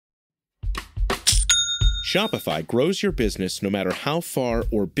Shopify grows your business no matter how far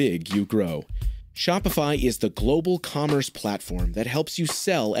or big you grow. Shopify is the global commerce platform that helps you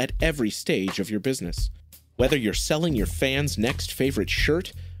sell at every stage of your business. Whether you're selling your fans' next favorite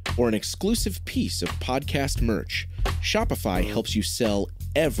shirt or an exclusive piece of podcast merch, Shopify helps you sell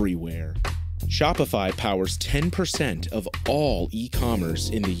everywhere. Shopify powers 10% of all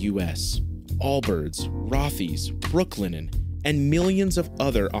e-commerce in the U.S. Allbirds, Rothy's, Brooklinen, and millions of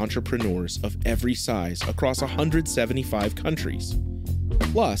other entrepreneurs of every size across 175 countries.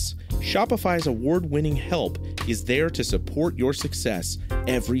 Plus, Shopify's award-winning help is there to support your success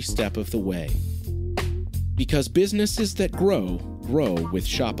every step of the way. Because businesses that grow, grow with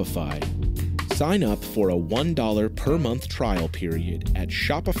Shopify. Sign up for a $1 per month trial period at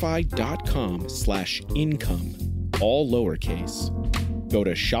shopify.com/income, all lowercase. Go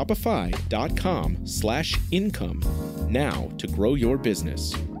to shopify.com/income now to grow your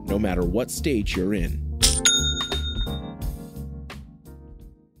business, no matter what stage you're in.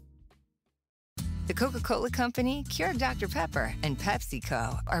 The Coca-Cola Company, Keurig Dr. Pepper, and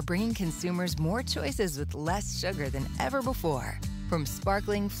PepsiCo are bringing consumers more choices with less sugar than ever before. From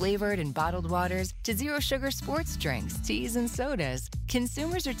sparkling, flavored, and bottled waters to zero-sugar sports drinks, teas, and sodas,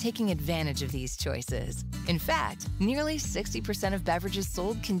 consumers are taking advantage of these choices. In fact, nearly 60% of beverages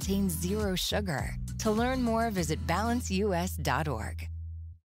sold contain zero sugar. To learn more, visit balanceus.org.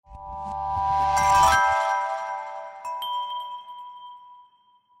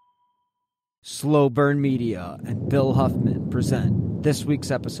 Slow Burn Media and Bill Huffman present this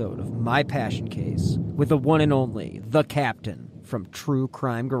week's episode of My Passion Case with the one and only, the Captain from True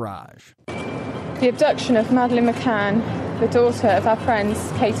Crime Garage. The abduction of Madeleine Mccann, the daughter of our friends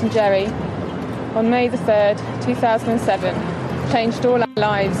Kate and Jerry, on May the 3rd, 2007, changed all our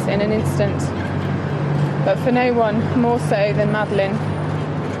lives in an instant, but for no one more so than Madeleine.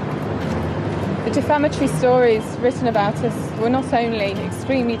 The defamatory stories written about us were not only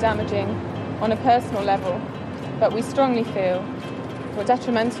extremely damaging on a personal level, but we strongly feel were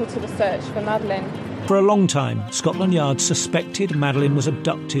detrimental to the search for Madeleine. For a long time, Scotland Yard suspected Madeleine was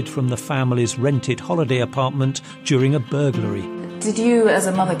abducted from the family's rented holiday apartment during a burglary. Did you, as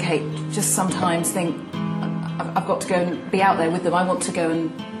a mother, Kate, just sometimes think, I've got to go and be out there with them, I want to go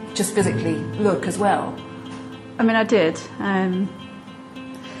and just physically look as well? I mean, I did.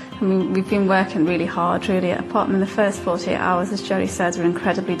 We've been working really hard, really. Apart from the first 48 hours, as Jerry said, were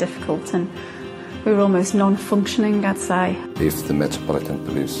incredibly difficult, and we were almost non-functioning, I'd say. If the Metropolitan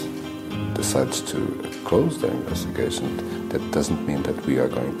Police decides to close their investigation, that doesn't mean that we are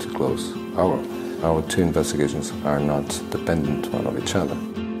going to close ours. Our two investigations are not dependent one of each other.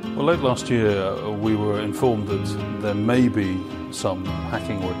 Well, late last year, we were informed that there may be some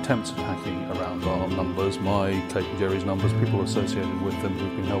hacking or attempts at hacking around our numbers, my, Kate and Jerry's numbers, people associated with them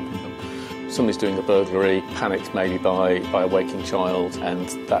who've been helping them. Somebody's doing a burglary, panicked maybe by a waking child, and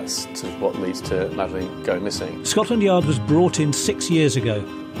that's sort of what leads to Madeleine going missing. Scotland Yard was brought in 6 years ago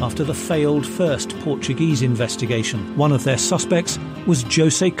after the failed first Portuguese investigation. One of their suspects was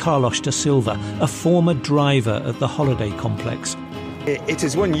José Carlos da Silva, a former driver at the holiday complex. It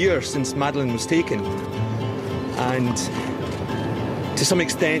is 1 year since Madeleine was taken, and to some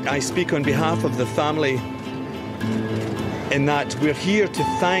extent I speak on behalf of the family in that we're here to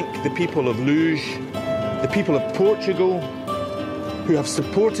thank the people of Luge, the people of Portugal, who have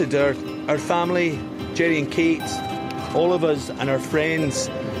supported our family, Jerry and Kate, all of us and our friends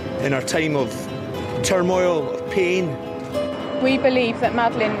in our time of turmoil, of pain. We believe that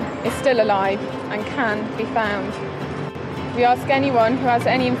Madeleine is still alive and can be found. We ask anyone who has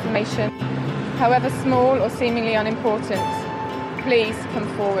any information, however small or seemingly unimportant, please come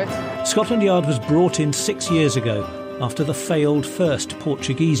forward. Scotland Yard was brought in 6 years ago after the failed first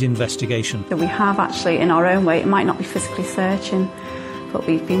Portuguese investigation. That we have actually, in our own way, it might not be physically searching, but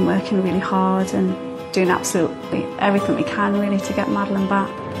we've been working really hard and doing absolutely everything we can really to get Madeleine back.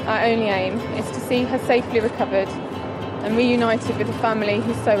 Our only aim is to see her safely recovered and reunited with the family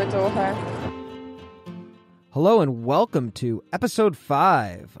who so adore her. Hello and welcome to episode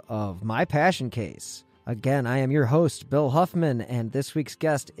 5 of My Passion Case. Again, I am your host, Bill Huffman, and this week's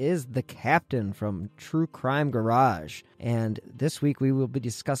guest is the Captain from True Crime Garage. And this week we will be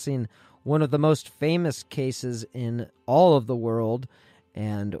discussing one of the most famous cases in all of the world,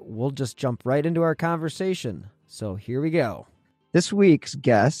 and we'll just jump right into our conversation. So here we go. This week's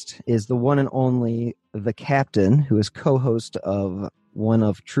guest is the one and only the Captain, who is co-host of one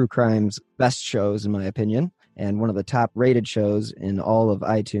of True Crime's best shows, in my opinion, and one of the top-rated shows in all of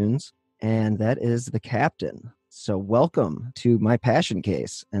iTunes. And that is the Captain. So welcome to My Passion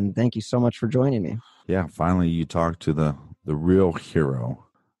Case, and thank you so much for joining me. Yeah, finally you talked to the real hero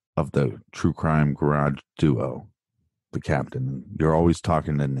of the True Crime Garage duo, the captain. You're always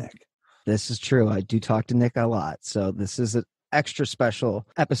talking to Nick. This is true. I do talk to Nick a lot. So this is an extra special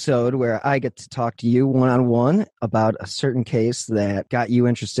episode where I get to talk to you one-on-one about a certain case that got you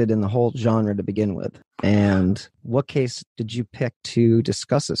interested in the whole genre to begin with. And what case did you pick to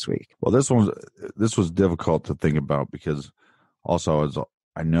discuss this week? Well, this was difficult to think about because also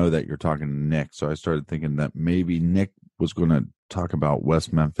I know that you're talking to Nick, so I started thinking that maybe Nick was going to talk about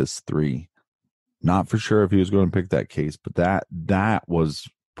West Memphis 3. Not for sure if he was going to pick that case, but that was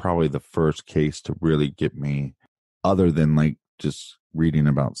probably the first case to really get me, other than like just reading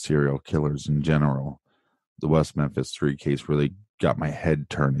about serial killers in general. The West Memphis 3 case really got my head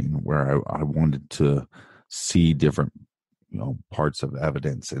turning, where I wanted to see different parts of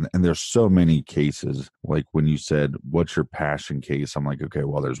evidence. And there's so many cases. Like when you said, what's your passion case? I'm like, okay,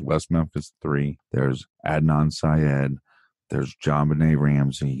 well, there's West Memphis 3, there's Adnan Syed, there's JonBenet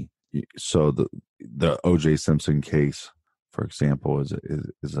Ramsey. So the O.J. Simpson case, for example,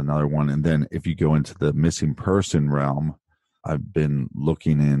 is another one. And then if you go into the missing person realm, I've been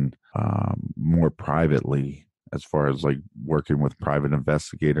looking in more privately, as far as like working with private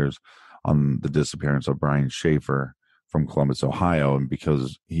investigators on the disappearance of Brian Schaefer from Columbus, Ohio. And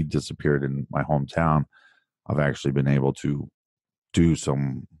because he disappeared in my hometown, I've actually been able to do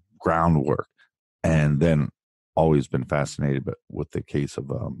some groundwork, and then always been fascinated with the case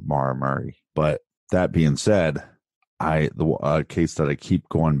of Mara Murray. But that being said, the case that I keep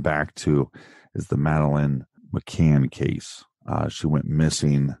going back to is the Madeleine Mccann case. She went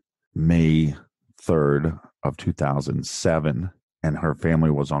missing May 3rd of 2007, and her family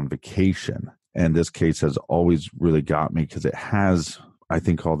was on vacation. And this case has always really got me because it has, I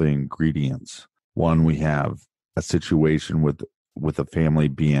think, all the ingredients. One, we have a situation with a family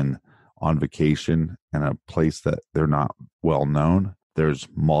being on vacation in a place that they're not well known. There's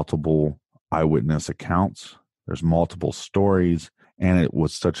multiple eyewitness accounts. There's multiple stories. And it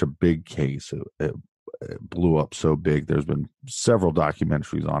was such a big case. It blew up so big. There's been several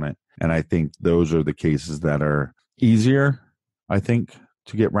documentaries on it. And I think those are the cases that are easier, I think,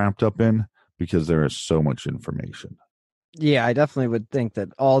 to get wrapped up in, because there is so much information. Yeah, I definitely would think that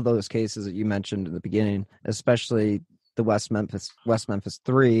all those cases that you mentioned in the beginning, especially the West Memphis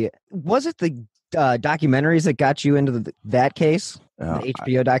 3, was it the documentaries that got you into that case, the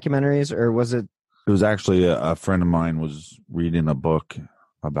HBO documentaries, or was it? It was actually a friend of mine was reading a book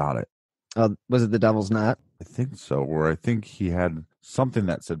about it. Was it The Devil's Knot? I think so. Or I think he had something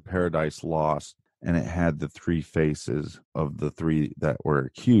that said Paradise Lost, and it had the 3 faces of the 3 that were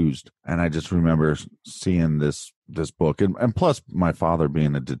accused. And I just remember seeing this book. And plus, my father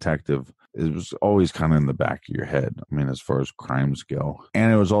being a detective, it was always kind of in the back of your head. I mean, as far as crimes go.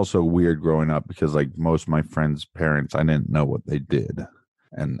 And it was also weird growing up because, like most of my friends' parents, I didn't know what they did.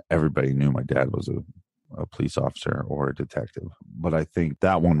 And everybody knew my dad was a police officer or a detective. But I think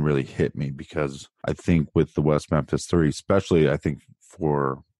that one really hit me because I think with the West Memphis 3, especially I think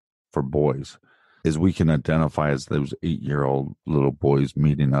for boys, is we can identify as those 8-year-old little boys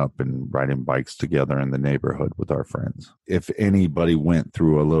meeting up and riding bikes together in the neighborhood with our friends. If anybody went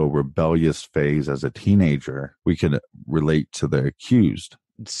through a little rebellious phase as a teenager, we could relate to the accused.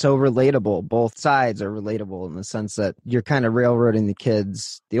 It's so relatable. Both sides are relatable in the sense that you're kind of railroading the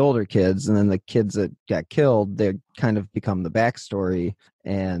kids, the older kids, and then the kids that got killed, they kind of become the backstory.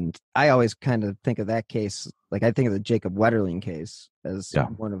 And I always kind of think of that case, like I think of the Jacob Wetterling case as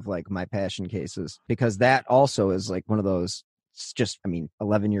one of like my passion cases, because that also is like one of those, it's just,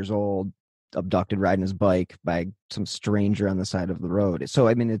 11 years old, abducted riding his bike by some stranger on the side of the road. So,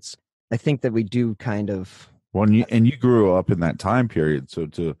 I think that we do kind of. Well, and you grew up in that time period, so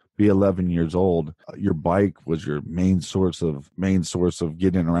to be 11 years old, your bike was your main source of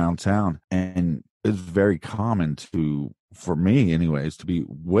getting around town, and it's very common for me, anyways, to be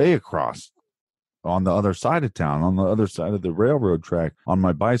way across on the other side of town, on the other side of the railroad track, on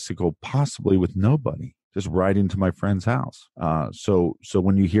my bicycle, possibly with nobody, just riding to my friend's house. So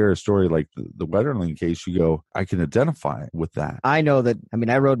when you hear a story like the Wetterling case, you go, I can identify with that. I know that.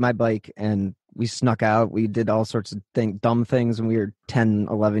 I rode my bike and we snuck out. We did all sorts of dumb things when we were 10,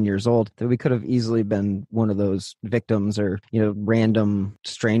 11 years old, that we could have easily been one of those victims or, random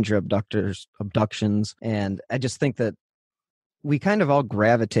stranger abductions. And I just think that we kind of all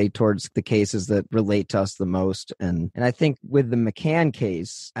gravitate towards the cases that relate to us the most. And I think with the Mccann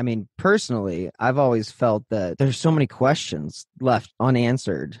case, personally, I've always felt that there's so many questions left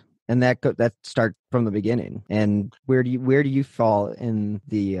unanswered. And that start from the beginning. And where do you fall in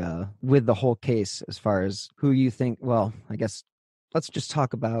the with the whole case as far as who you think? Well, I guess let's just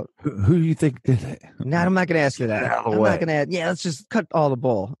talk about Who do you think did it? No, I'm not going to ask you that. Get out of the I'm way. not going to. Yeah, let's just cut all the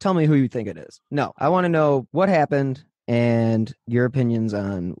bull. Tell me who you think it is. No, I want to know what happened and your opinions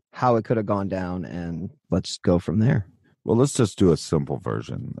on how it could have gone down, and let's go from there. Well, let's just do a simple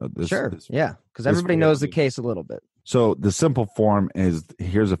version. Sure. Yeah, because everybody knows the case a little bit. So the simple form is: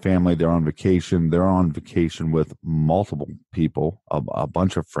 here's a family. They're on vacation. They're on vacation with multiple people, a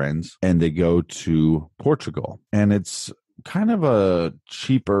bunch of friends, and they go to Portugal. And it's kind of a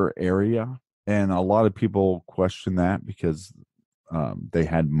cheaper area. And a lot of people question that because they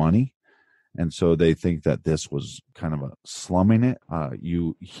had money. And so they think that this was kind of a slumming it.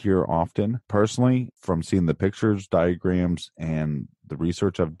 You hear often, personally, from seeing the pictures, diagrams, and the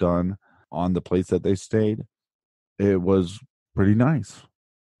research I've done on the place that they stayed, it was pretty nice.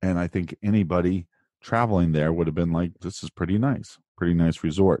 And I think anybody traveling there would have been like, this is pretty nice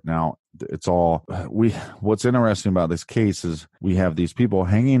resort. Now, it's all what's interesting about this case is we have these people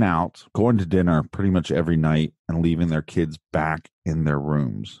hanging out, going to dinner pretty much every night and leaving their kids back in their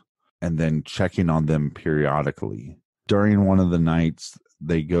rooms and then checking on them periodically. During one of the nights,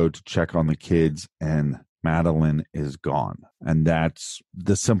 they go to check on the kids and Madeleine is gone. And that's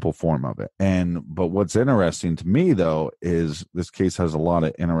the simple form of it. But what's interesting to me, though, is this case has a lot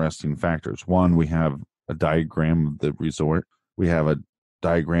of interesting factors. One, we have a diagram of the resort. We have a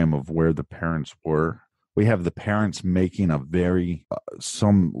diagram of where the parents were. We have the parents making a very,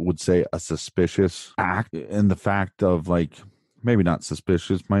 some would say, a suspicious act in the fact of, like, maybe not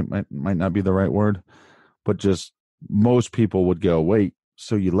suspicious, might not be the right word, but just most people would go, wait,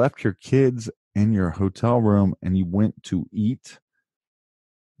 so you left your kids in your hotel room and you went to eat?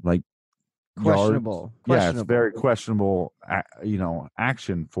 Like, questionable. Yeah, it's very questionable,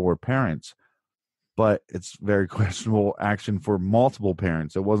 action for parents. But it's very questionable action for multiple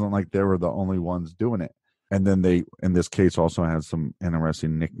parents. It wasn't like they were the only ones doing it. And then they, in this case, also had some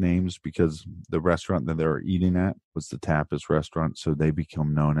interesting nicknames because the restaurant that they were eating at was the Tapas restaurant. So they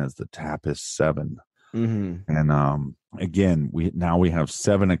become known as the Tapas 7. Mm-hmm. And again, we have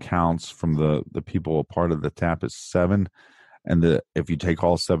 7 accounts from the people a part of the Tapas 7. And if you take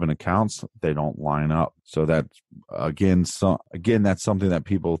all 7 accounts, they don't line up. So that's, again, that's something that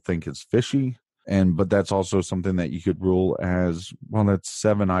people think is fishy. But that's also something that you could rule as, well, that's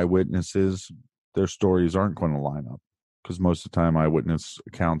 7 eyewitnesses. Their stories aren't going to line up because most of the time eyewitness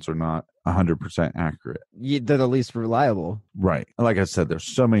accounts are not 100% accurate. They're the least reliable. Right. Like I said, there's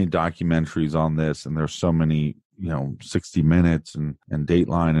so many documentaries on this and there's so many, 60 Minutes and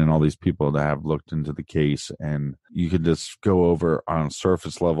Dateline and all these people that have looked into the case, and you could just go over on a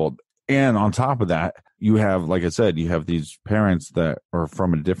surface level. And on top of that, you have, like I said, you have these parents that are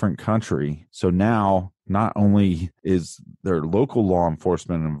from a different country. So now not only is there local law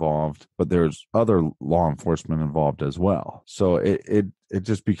enforcement involved, but there's other law enforcement involved as well. So it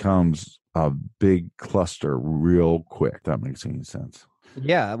just becomes a big cluster real quick. If that makes any sense.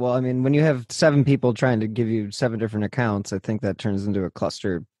 Yeah. Well, I mean, when you have 7 people trying to give you 7 different accounts, I think that turns into a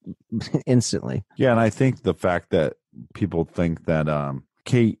cluster instantly. Yeah. And I think the fact that people think that,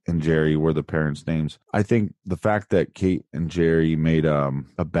 Kate and Jerry were the parents' names. I think the fact that Kate and Jerry made a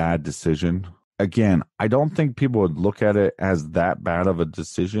bad decision. Again, I don't think people would look at it as that bad of a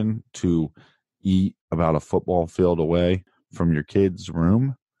decision to eat about a football field away from your kid's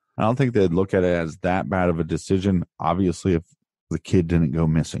room. I don't think they'd look at it as that bad of a decision, obviously, if the kid didn't go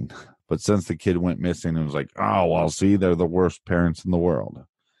missing. But since the kid went missing, it was like, oh, well, see, they're the worst parents in the world.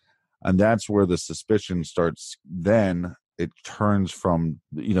 And that's where the suspicion starts. Then it turns from,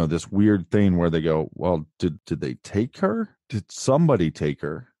 this weird thing where they go, well, did they take her? Did somebody take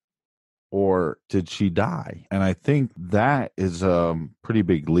her? Or did she die? And I think that is a pretty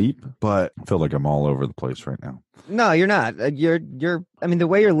big leap, but I feel like I'm all over the place right now. No, you're not. I mean, the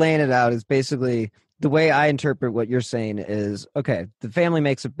way you're laying it out is basically the way I interpret what you're saying is, okay, the family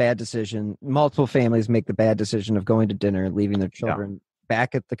makes a bad decision. Multiple families make the bad decision of going to dinner, leaving their children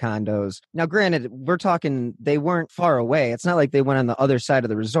back at the condos. Now, granted, we're talking, they weren't far away. It's not like they went on the other side of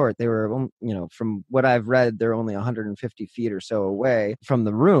the resort. They were, from what I've read, they're only 150 feet or so away from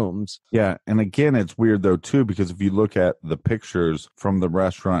the rooms. Yeah. And again, it's weird though, too, because if you look at the pictures from the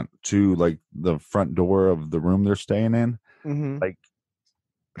restaurant to like the front door of the room they're staying in, like,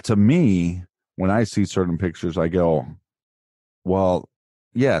 to me, when I see certain pictures, I go, well,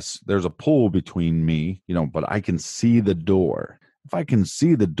 yes, there's a pool between me, but I can see the door. If I can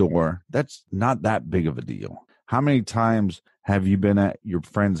see the door, that's not that big of a deal. How many times have you been at your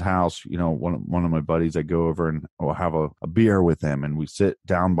friend's house? One of my buddies, I go over and I'll have a beer with him and we sit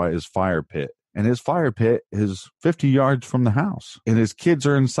down by his fire pit. And his fire pit is 50 yards from the house. And his kids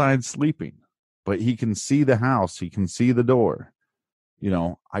are inside sleeping. But he can see the house. He can see the door.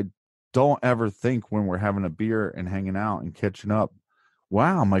 I don't ever think when we're having a beer and hanging out and catching up,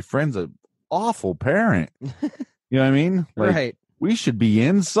 wow, my friend's an awful parent. You know what I mean? Like, Right. we should be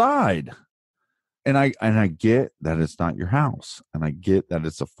inside. And I get that it's not your house, and I get that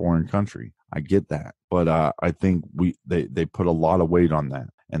it's a foreign country. I get that, but I think they put a lot of weight on that,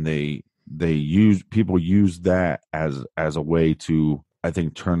 and people use that as a way to, I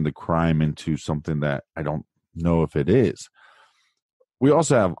think, turn the crime into something that I don't know if it is. We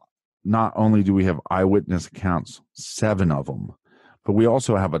also have, not only do we have eyewitness accounts, 7 of them, but we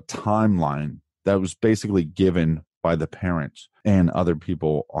also have a timeline that was basically given by the parents and other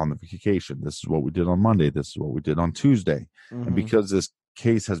people on the vacation. This is what we did on Monday. This is what we did on Tuesday. Mm-hmm. And because this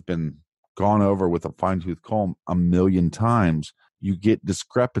case has been gone over with a fine-tooth comb a million times, you get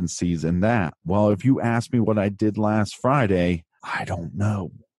discrepancies in that. Well, if you ask me what I did last Friday, I don't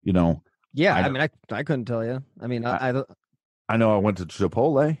know. Yeah, I mean, I couldn't tell you. I mean, I know I went to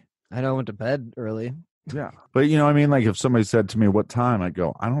Chipotle. I know I went to bed early. Yeah. But I mean, like, if somebody said to me what time, I'd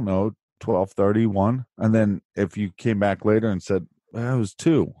go, I don't know, 12:30, 1. And then if you came back later and said, well, it was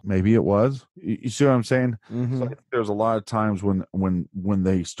 2, maybe it was. You see what I'm saying? Mm-hmm. So I think there's a lot of times when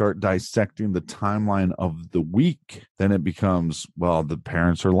they start dissecting the timeline of the week, then it becomes, well, the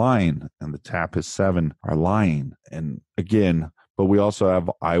parents are lying and the TAPIS 7 are lying. And again, but we also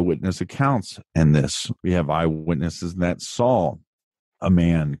have eyewitness accounts in this. We have eyewitnesses that saw a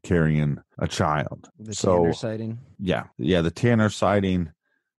man carrying a child. The Tanner sighting. Yeah, the Tanner sighting.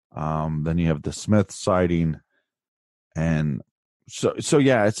 Then you have the Smith sighting, and so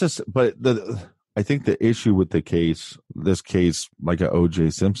yeah, it's just. But I think the issue with this case, like a O.J.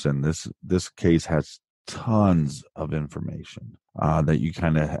 Simpson, this case has tons of information that you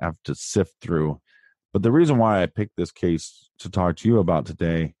kind of have to sift through. But the reason why I picked this case to talk to you about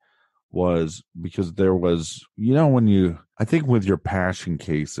today was because there was, I think with your passion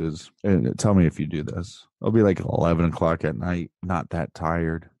cases, and tell me if you do this, it'll be like 11 o'clock at night, not that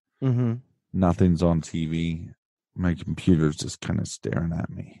tired. Mm-hmm. Nothing's on TV. My computer's just kind of staring at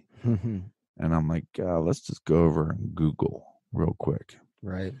me. Mm-hmm. And I'm like, let's just go over and Google real quick.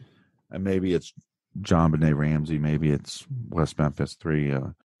 Right. And maybe it's John Benet Ramsey. Maybe it's West Memphis 3.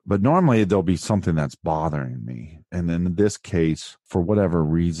 But normally there'll be something that's bothering me. And in this case, for whatever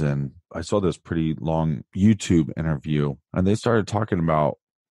reason, I saw this pretty long YouTube interview, and they started talking about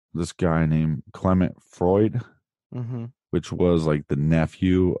this guy named Clement Freud, mm-hmm. which was like the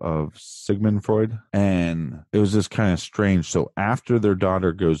nephew of Sigmund Freud. And it was just kind of strange. So after their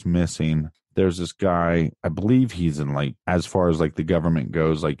daughter goes missing, there's this guy, I believe he's in, like, as far as like the government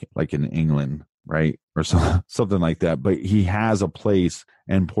goes, like in England, right? Or something like that. But he has a place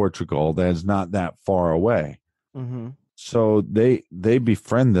in Portugal that is not that far away. Mm-hmm. So they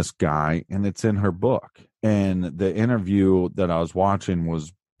befriend this guy, and it's in her book. And the interview that I was watching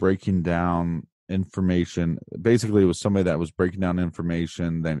was breaking down information. Basically, it was somebody that was breaking down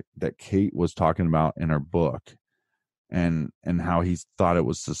information that Kate was talking about in her book, and how he thought it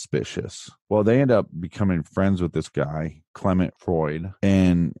was suspicious. Well, they end up becoming friends with this guy, Clement Freud,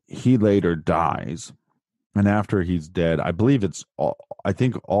 and he later dies. And after he's dead, I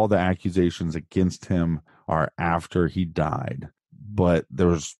think all the accusations against him are after he died. But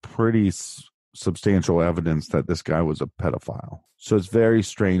there's pretty substantial evidence that this guy was a pedophile. So it's very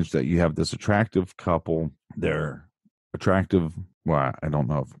strange that you have this attractive couple. They're attractive. Well, I don't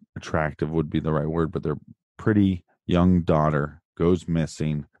know if attractive would be the right word, but their pretty young daughter goes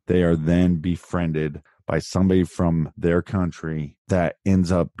missing. They are then befriended by somebody from their country that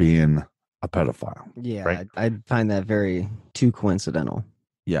ends up being a pedophile. Yeah, right? I find that very too coincidental.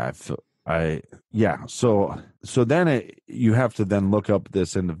 Yeah, So then you have to then look up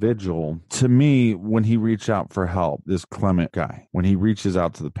this individual. To me, when he reached out for help, this Clement guy, when he reaches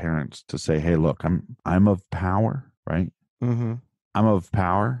out to the parents to say, "Hey, look, I'm of power, right? Mm-hmm. I'm of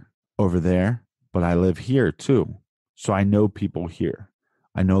power over there, but I live here too, so I know people here.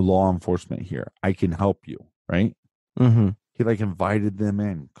 I know law enforcement here. I can help you, right?" Mm-hmm. He invited them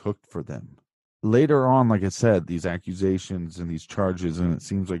in, cooked for them. Later on, like I said, these accusations and these charges, and it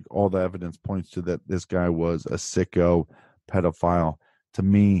seems like all the evidence points to that this guy was a sicko pedophile. To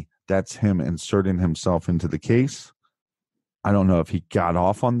me, that's him inserting himself into the case. I don't know if he got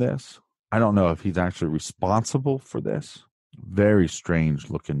off on this. I don't know if he's actually responsible for this. Very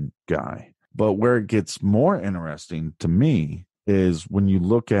strange looking guy. But where it gets more interesting to me is when you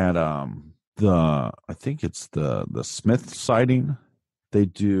look at I think it's the Smith sighting. They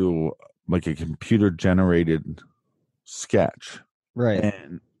do like a computer generated sketch, right?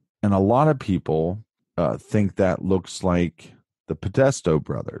 And a lot of people think that looks like the Podesto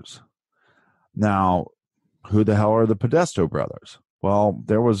brothers. Now, who the hell are the Podesto brothers? Well,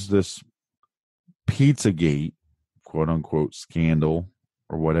 there was this Pizzagate, quote unquote, scandal,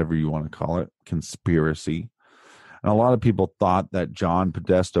 or whatever you want to call it, conspiracy. And a lot of people thought that John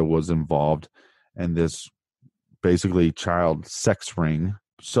Podesta was involved in this basically child sex ring.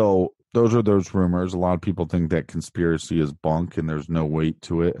 So those are those rumors. A lot of people think that conspiracy is bunk and there's no weight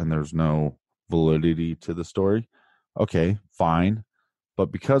to it and there's no validity to the story. Okay, fine.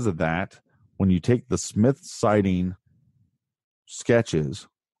 But because of that, when you take the Smith sighting sketches,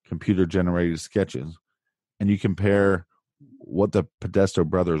 computer generated sketches, and you compare what the Podesta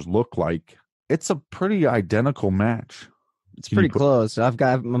brothers look like, it's a pretty identical match. It's pretty close.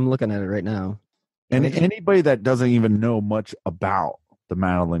 I'm looking at it right now. And anybody that doesn't even know much about the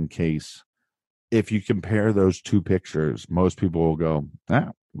Madeleine case, if you compare those two pictures, most people will go,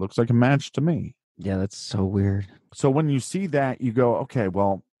 looks like a match to me. Yeah, that's so weird. So when you see that, you go, okay,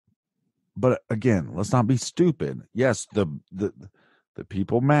 well, but again, let's not be stupid. Yes, the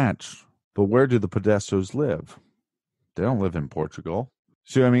people match, but where do the Podestas live? They don't live in Portugal.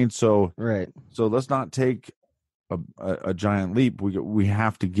 See what I mean? So right. So let's not take a giant leap. We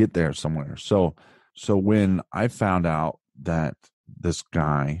have to get there somewhere. So when I found out that this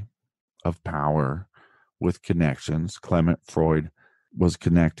guy of power with connections, Clement Freud, was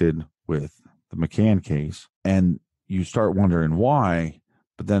connected with the Mccann case, and you start wondering why.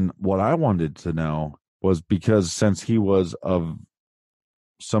 But then what I wanted to know was because since he was of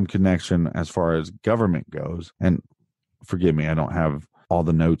some connection as far as government goes, and forgive me, I don't have all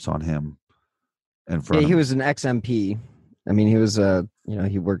the notes on him in front of me. He was an ex-MP. I mean, he was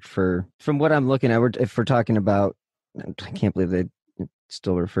he worked for, from what I'm looking at, if we're talking about, I can't believe they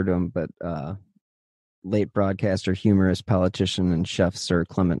still refer to him, but late broadcaster, humorist, politician, and chef Sir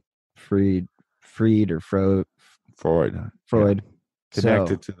Clement Freud. Yeah.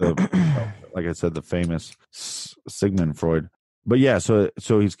 Connected to the, like I said, the famous Sigmund Freud. But yeah, so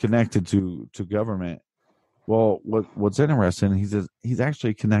he's connected to government. Well, what's interesting, he's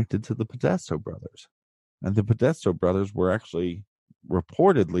actually connected to the Podesta brothers. And the Podesta brothers were actually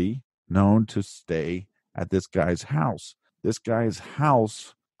reportedly known to stay at this guy's house. This guy's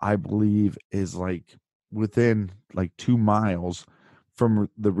house, I believe, is like within like 2 miles from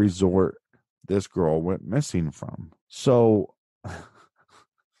the resort this girl went missing from. So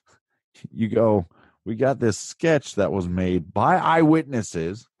you go, we got this sketch that was made by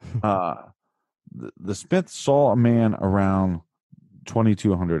eyewitnesses. The Smiths saw a man around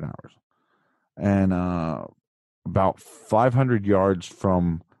 2,200 hours and about 500 yards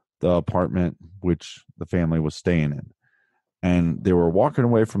from the apartment which the family was staying in. And they were walking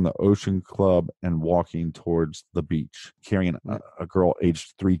away from the Ocean Club and walking towards the beach, carrying a girl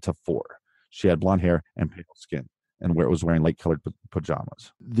aged 3 to 4. She had blonde hair and pale skin and was wearing light-colored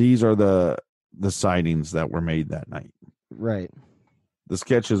pajamas. These are the sightings that were made that night. Right. The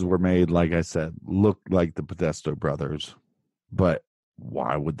sketches were made, like I said, looked like the Podesta brothers, but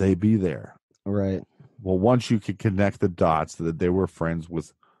why would they be there? Right. Well, once you could connect the dots that they were friends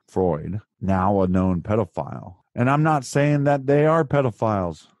with Freud, now a known pedophile. And I'm not saying that they are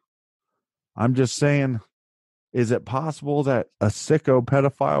pedophiles. I'm just saying, is it possible that a sicko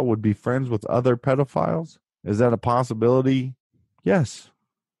pedophile would be friends with other pedophiles? Is that a possibility? Yes.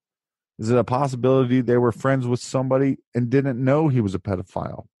 Is it a possibility they were friends with somebody and didn't know he was a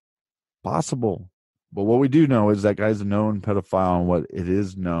pedophile? Possible. But what we do know is that guy's a known pedophile, and what it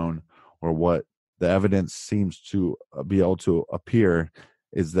is known, or what the evidence seems to be able to appear,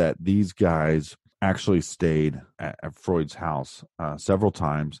 is that these guys actually stayed at Freud's house several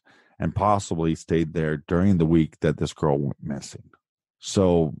times and possibly stayed there during the week that this girl went missing.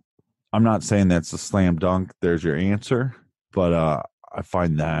 So I'm not saying that's a slam dunk. There's your answer. But I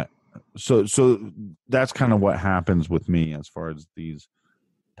find that so that's kind of what happens with me as far as these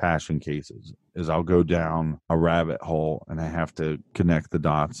passion cases, is I'll go down a rabbit hole and I have to connect the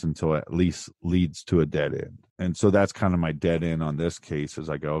dots until it at least leads to a dead end. And so that's kind of my dead end on this case, is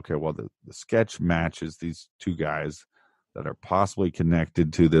I go, okay, well, the sketch matches these two guys that are possibly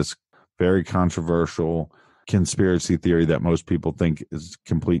connected to this very controversial conspiracy theory that most people think is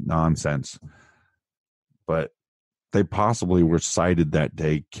complete nonsense. But they possibly were sighted that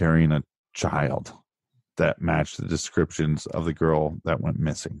day carrying a child that matched the descriptions of the girl that went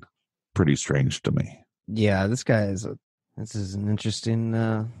missing. Pretty strange to me. Yeah, this is an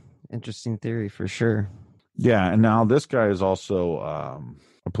interesting theory for sure. Yeah, and now this guy is also,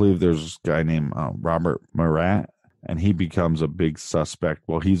 I believe there's this guy named Robert Murat, and he becomes a big suspect.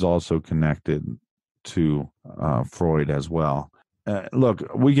 Well, he's also connected to Freud as well.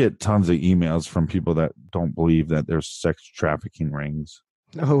 Look, we get tons of emails from people that don't believe that there's sex trafficking rings.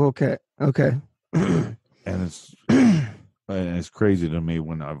 Oh, okay. And it's and it's crazy to me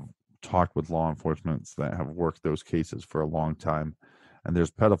when I've talked with law enforcement that have worked those cases for a long time, and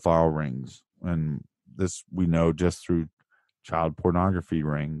there's pedophile rings, and this we know just through child pornography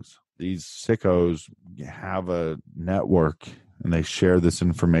rings. These sickos have a network and they share this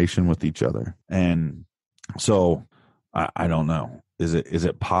information with each other. And so I don't know. Is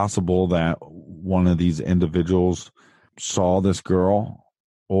it possible that one of these individuals saw this girl,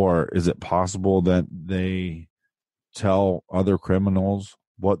 or is it possible that they tell other criminals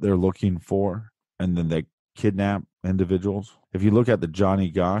what they're looking for and then they kidnap individuals? If you look at the Johnny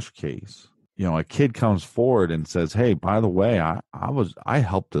Gosh case, a kid comes forward and says, "Hey, by the way, I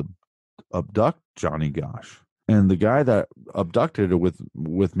helped to abduct Johnny Gosh." And the guy that abducted it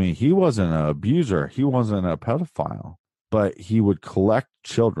with me, he wasn't an abuser, he wasn't a pedophile, but he would collect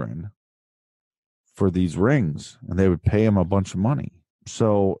children for these rings and they would pay him a bunch of money.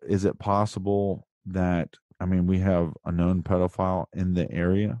 So is it possible that, we have a known pedophile in the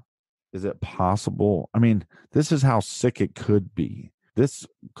area? Is it possible? This is how sick it could be. This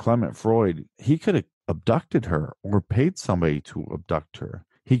Clement Freud, he could have abducted her or paid somebody to abduct her.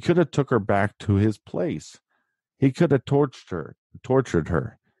 He could have took her back to his place. He could have tortured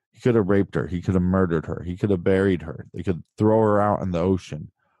her. He could have raped her. He could have murdered her. He could have buried her. They could throw her out in the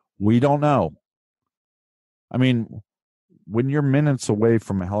ocean. We don't know. When you're minutes away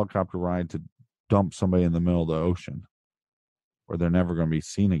from a helicopter ride to dump somebody in the middle of the ocean where they're never going to be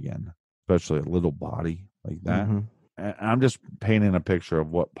seen again, especially a little body like that. Mm-hmm. And I'm just painting a picture of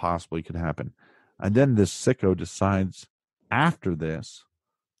what possibly could happen. And then this sicko decides after this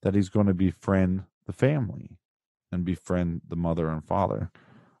that he's going to befriend the family and befriend the mother and father.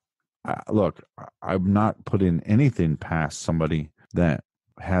 Look, I'm not putting anything past somebody that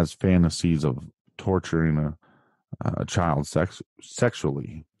has fantasies of torturing a child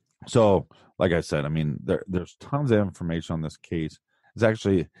sexually. So, like I said, there's tons of information on this case. It's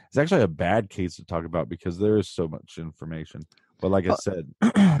actually a bad case to talk about because there is so much information. But like I said,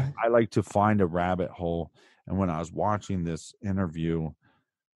 I like to find a rabbit hole. And when I was watching this interview,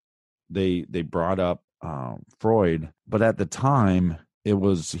 they brought up Freud, but at the time he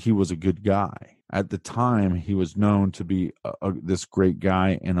was a good guy. At the time, he was known to be this great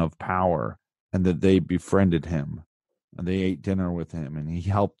guy and of power, and that they befriended him and they ate dinner with him, and he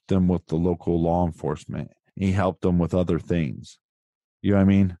helped them with the local law enforcement. He helped them with other things. You know what I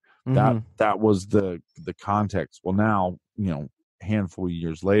mean? Mm-hmm. That was the context. Well, now, a handful of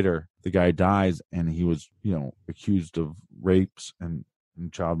years later, the guy dies and he was, accused of rapes and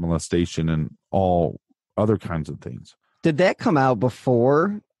child molestation and all other kinds of things. Did that come out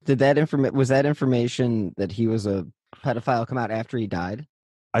before? Was that information that he was a pedophile come out after he died?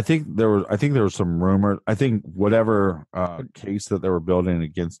 I think there was some rumor. I think whatever case that they were building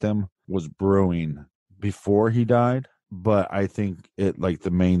against him was brewing before he died. But I think the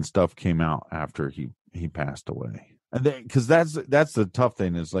main stuff came out after he passed away. And then, because that's the tough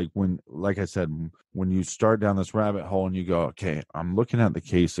thing is like I said, when you start down this rabbit hole and you go, okay, I'm looking at the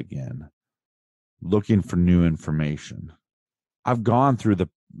case again, looking for new information. I've gone through the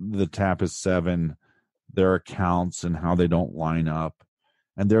Tapas 7, their accounts and how they don't line up.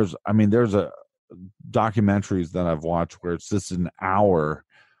 And there's a documentaries that I've watched where it's just an hour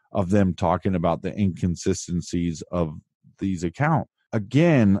of them talking about the inconsistencies of these accounts.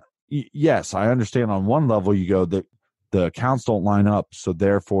 Again, yes, I understand on one level you go that the accounts don't line up, so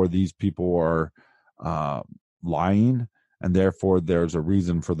therefore these people are lying, and therefore there's a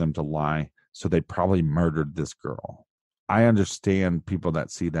reason for them to lie, so they probably murdered this girl. I understand people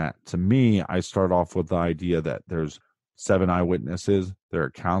that see that. To me, I start off with the idea that there's 7 eyewitnesses, their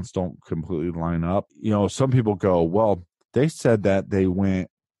accounts don't completely line up. Some people go, well, they said that they went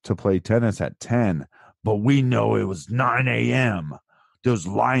to play tennis at 10, but we know it was 9 a.m. Those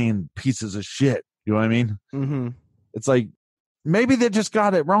lying pieces of shit. You know what I mean? Mm-hmm. It's like, maybe they just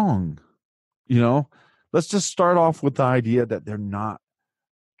got it wrong. Let's just start off with the idea that they're not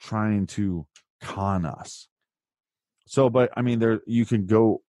trying to con us. So, but you can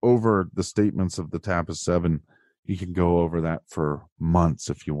go over the statements of the Tapas 7. You can go over that for months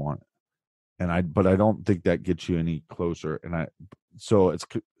if you want. But I don't think that gets you any closer. So it's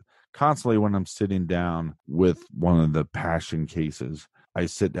constantly when I'm sitting down with one of the passion cases, I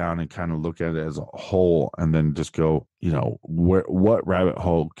sit down and kind of look at it as a whole and then just go, what rabbit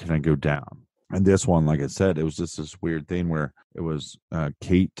hole can I go down? And this one, like I said, it was just this weird thing where it was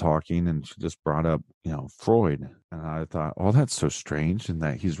Kate talking and she just brought up, Freud. And I thought, oh, that's so strange. And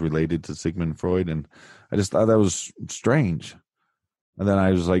that he's related to Sigmund Freud. And I just thought that was strange. And then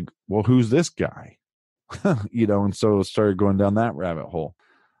I was like, well, who's this guy? And so started going down that rabbit hole.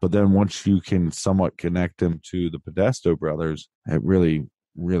 But then once you can somewhat connect him to the Podesto brothers, it really,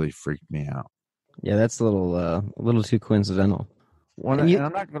 really freaked me out. Yeah, that's a little too coincidental. Well,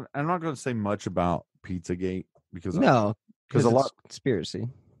 and I'm not gonna say much about Pizzagate because a lot conspiracy.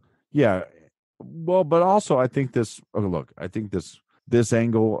 Yeah, well, but also I think this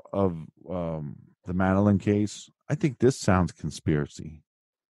angle of the Madeleine case, I think this sounds conspiracy.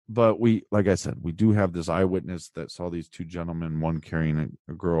 But like I said, we do have this eyewitness that saw these two gentlemen, one carrying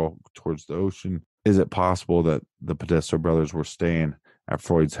a girl towards the ocean. Is it possible that the Podesto brothers were staying at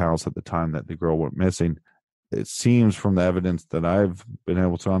Freud's house at the time that the girl went missing? It seems from the evidence that I've been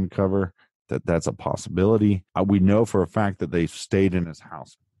able to uncover that that's a possibility. We know for a fact that they stayed in his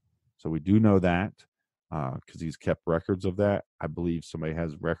house. So we do know that because he's kept records of that. I believe somebody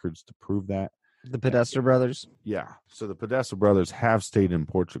has records to prove that. The Podesto brothers? Yeah. So the Podesto brothers have stayed in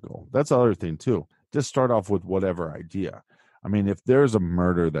Portugal. That's the other thing, too. Just start off with whatever idea. I mean, if there's a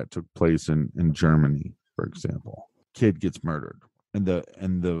murder that took place in Germany, for example, kid gets murdered, and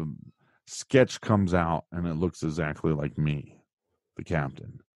the sketch comes out, and it looks exactly like me, the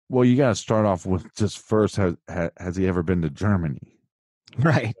captain. Well, you got to start off with just first, has he ever been to Germany?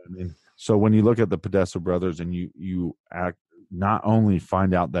 Right. I mean, so when you look at the Podesto brothers and you not only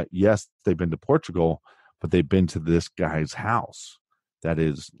find out that, yes, they've been to Portugal, but they've been to this guy's house that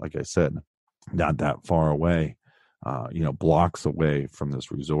is, like I said, not that far away, blocks away from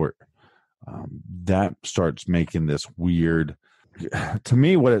this resort. That starts making this weird. To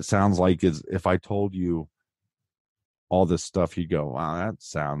me, what it sounds like is if I told you all this stuff, you go, wow, that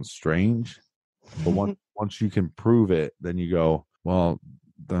sounds strange. But once you can prove it, then you go, well,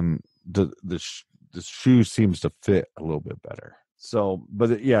 then the shoe seems to fit a little bit better. So,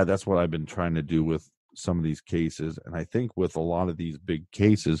 but yeah, that's what I've been trying to do with some of these cases. And I think with a lot of these big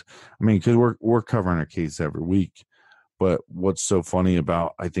cases, I mean, because we're covering a case every week, but what's so funny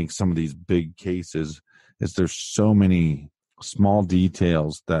about, I think, some of these big cases is there's so many small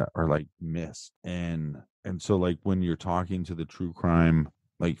details that are like missed. And so like when you're talking to the true crime,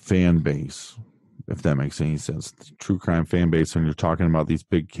 like fan base, if that makes any sense, the true crime fan base, when you're talking about these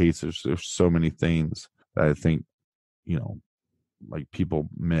big cases, there's so many things that I think, like people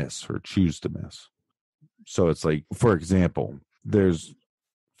miss or choose to miss. So it's like, for example, there's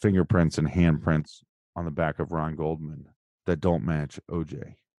fingerprints and handprints on the back of Ron Goldman that don't match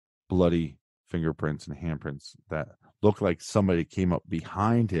OJ. Bloody fingerprints and handprints that look like somebody came up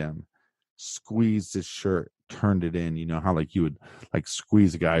behind him, squeezed his shirt, turned it in. You know how like you would like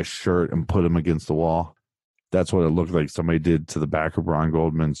squeeze a guy's shirt and put him against the wall? That's what it looked like somebody did to the back of Ron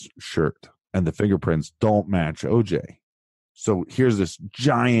Goldman's shirt. And the fingerprints don't match OJ. So here's this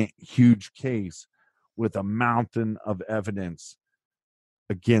giant, huge case with a mountain of evidence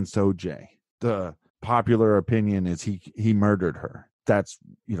against OJ. The popular opinion is he murdered her. That's,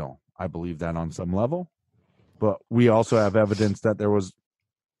 I believe that on some level. But we also have evidence that there was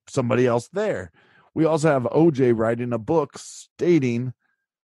somebody else there. We also have OJ writing a book stating,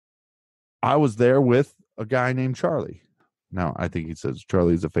 I was there with a guy named Charlie. Now, I think he says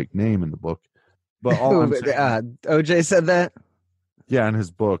Charlie's a fake name in the book. But all I'm saying, OJ said that? Yeah, in his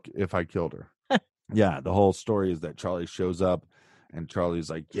book, If I Killed Her. Yeah, the whole story is that Charlie shows up and Charlie's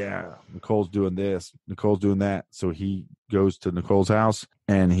like, yeah, Nicole's doing this, Nicole's doing that. So he goes to Nicole's house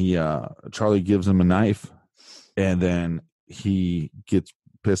and Charlie gives him a knife, and then he gets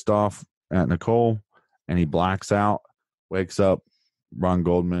pissed off at Nicole and he blacks out, wakes up, Ron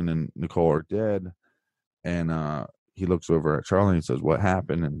Goldman and Nicole are dead, and he looks over at Charlie and says, what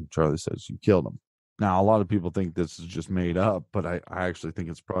happened? And Charlie says, you killed him. Now, a lot of people think this is just made up, but I actually think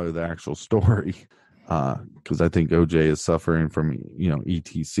it's probably the actual story, because I think OJ is suffering from,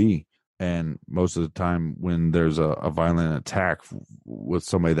 ETC. And most of the time when there's a violent attack with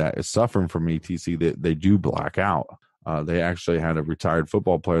somebody that is suffering from ETC, they do black out. They actually had a retired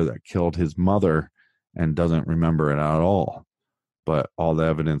football player that killed his mother and doesn't remember it at all. But all the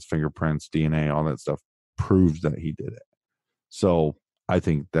evidence, fingerprints, DNA, all that stuff proves that he did it. So I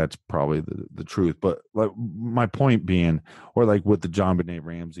think that's probably the truth. But like my point being, or like with the John Benet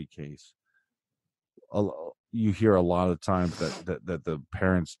Ramsey case, you hear a lot of times that the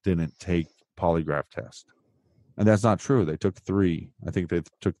parents didn't take polygraph test, and that's not true. They took 3. I think they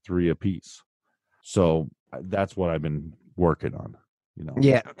took 3 apiece. So that's what I've been working on.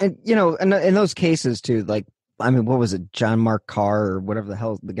 Yeah, and in those cases too, like, I mean, what was it, John Mark Carr or whatever the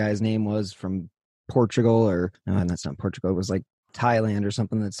hell the guy's name was from Portugal, or no, that's not Portugal. It was like Thailand or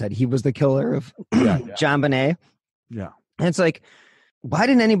something, that said he was the killer of John Benet. Yeah. And it's like, why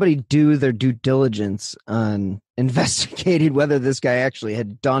didn't anybody do their due diligence on investigating whether this guy actually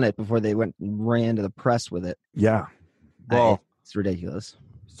had done it before they went and ran to the press with it? Yeah. Well, it's ridiculous.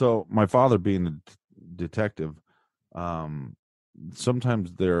 So my father being a detective,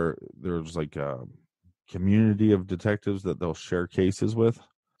 sometimes there's like a community of detectives that they'll share cases with.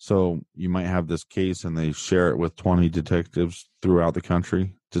 So you might have this case and they share it with 20 detectives throughout the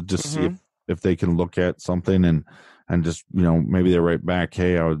country to just see if they can look at something and just, maybe they write back,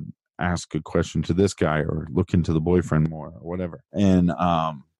 hey, I would ask a question to this guy or look into the boyfriend more or whatever. And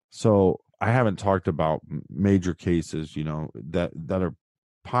so I haven't talked about major cases, that are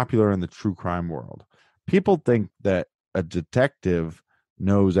popular in the true crime world. People think that a detective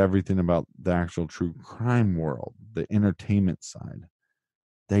knows everything about the actual true crime world, the entertainment side.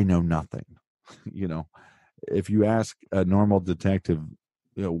 They know nothing. If you ask a normal detective,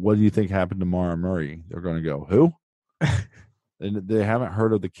 what do you think happened to Mara Murray? They're going to go, who? And they haven't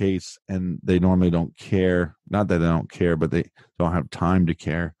heard of the case, and they normally don't care. Not that they don't care, but they don't have time to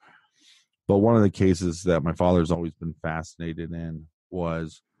care. But one of the cases that my father's always been fascinated in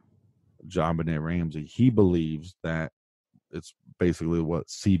was JonBenet Ramsey. He believes that it's basically what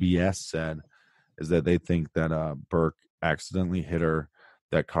CBS said, is that they think that Burke accidentally hit her,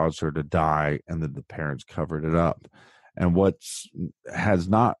 that caused her to die, and that the parents covered it up. And has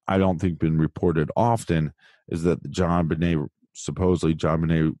not, I don't think, been reported often is that supposedly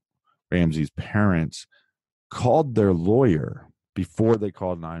JonBenet Ramsey's parents called their lawyer before they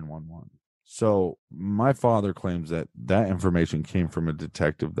called 911. So my father claims that information came from a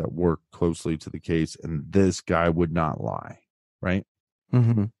detective that worked closely to the case, and this guy would not lie, right?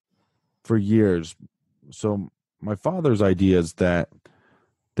 Mm-hmm. For years. So my father's idea is that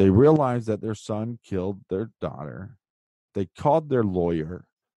they realized that their son killed their daughter. They called their lawyer,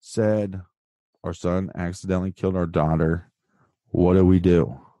 said, our son accidentally killed our daughter. What do we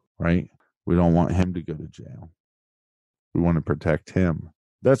do? Right? We don't want him to go to jail. We want to protect him.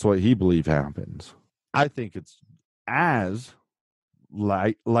 That's what he believes happens. I think it's as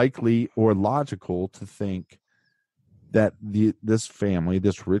likely or logical to think that this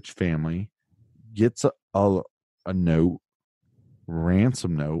rich family, gets a note,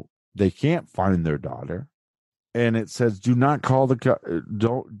 ransom note. They can't find their daughter, and it says, "Do not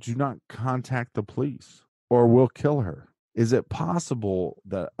do not contact the police, or we'll kill her." Is it possible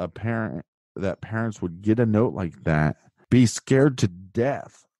that parents would get a note like that, be scared to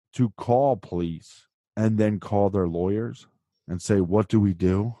death to call police, and then call their lawyers and say, "What do we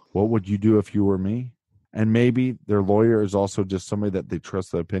do? What would you do if you were me?" And maybe their lawyer is also just somebody that they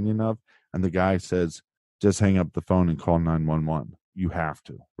trust the opinion of, and the guy says, just hang up the phone and call 911. You have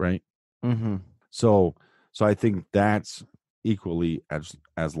to, right? Mm-hmm. So I think that's equally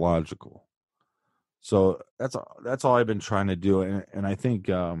as logical. So that's all I've been trying to do, and I think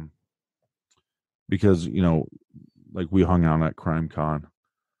because like we hung out at CrimeCon,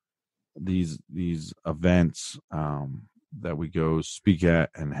 these events that we go speak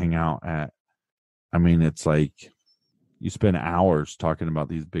at and hang out at. I mean, it's like you spend hours talking about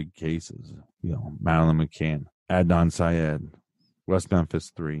these big cases. Madeleine McCann, Adnan Syed, West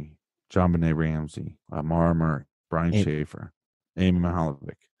Memphis 3, JonBenet Ramsey, Mara Murray, Brian Schaefer, Amy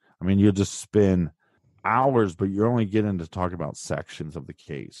Mahalovic. I mean, you'll just spend hours, but you're only getting to talk about sections of the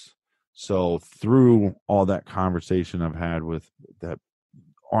case. So through all that conversation I've had with that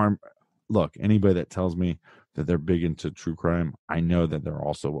anybody that tells me that they're big into true crime, I know that they're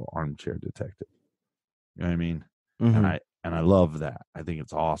also an armchair detective. You know what I mean? Mm-hmm. And I love that. I think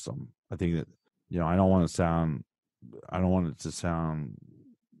it's awesome. I think that, I don't want it to sound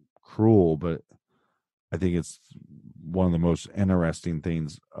cruel, but I think it's one of the most interesting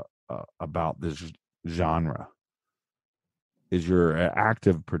things about this genre is you're an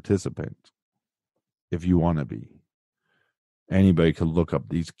active participant. If you want to be, anybody could look up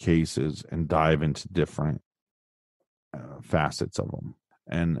these cases and dive into different facets of them.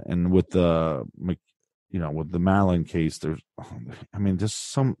 And with the with the Madeleine case,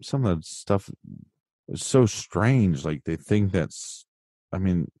 just some of the stuff is so strange. Like they think there's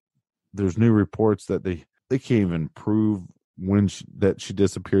new reports that they can't even prove that she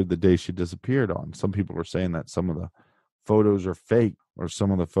disappeared the day she disappeared on. Some people are saying that some of the photos are fake or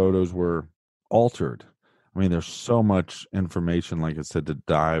some of the photos were altered. I mean, there's so much information, like I said, to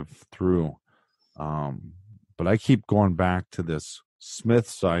dive through. But I keep going back to this Smith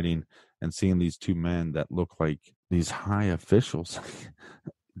sighting and seeing these two men that look like these high officials.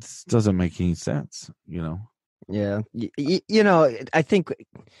 This doesn't make any sense, Yeah. I think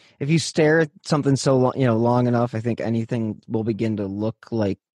if you stare at something so long, long enough, I think anything will begin to look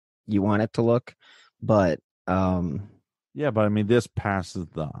like you want it to look. But yeah, but I mean, this passes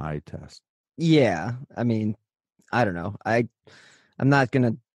the eye test. Yeah, I mean, I don't know. I'm not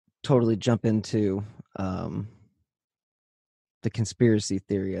gonna totally jump into the conspiracy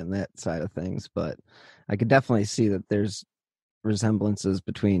theory on that side of things, but I could definitely see that there's resemblances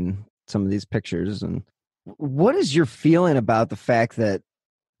between some of these pictures. And what is your feeling about the fact that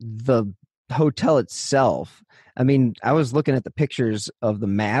the hotel itself, I mean, I was looking at the pictures of the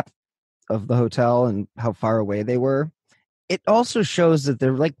map of the hotel and how far away they were. It also shows that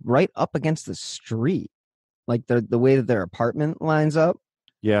they're like right up against the street, like the way that their apartment lines up.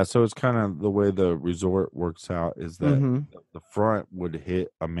 Yeah, so it's kind of the way the resort works out is that the front would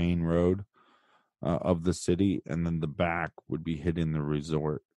hit a main road of the city, and then the back would be hitting the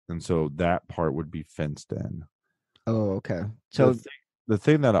resort, and so that part would be fenced in. Oh, okay. So the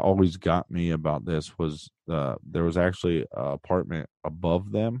thing that always got me about this was there was actually an apartment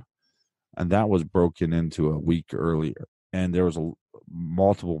above them, and that was broken into a week earlier, and there was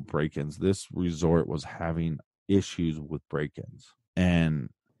multiple break-ins. This resort was having issues with break-ins, and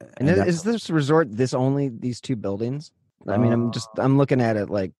is this resort only these two buildings? I mean, I'm looking at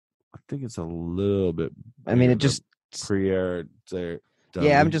it like, I think it's a little bit. I mean, it just Priere.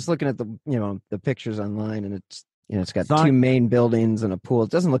 Yeah, I'm just looking at the pictures online, and it's got two main buildings and a pool.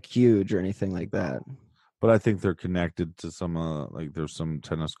 It doesn't look huge or anything like that. But I think they're connected to some like there's some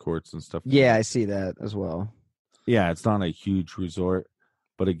tennis courts and stuff. Yeah, I see that as well. Yeah, it's not a huge resort,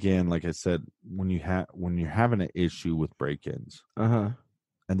 but again, like I said, when you're having an issue with break-ins, and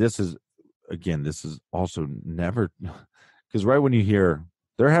this is also never, because right when you hear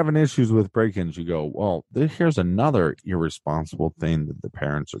they're having issues with break-ins, you go, well, here's another irresponsible thing that the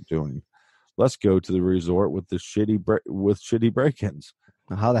parents are doing. Let's go to the resort with the shitty break-ins.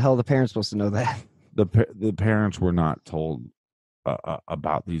 How the hell are the parents supposed to know that? The parents were not told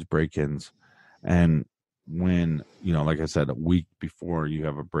about these break-ins, and when like I said, a week before you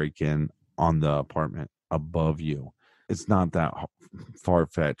have a break-in on the apartment above you, it's not that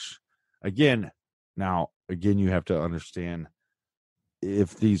far-fetched. Again, you have to understand,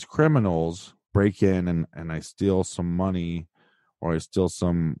 if these criminals break in and I steal some money or I steal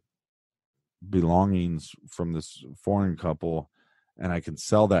some belongings from this foreign couple and I can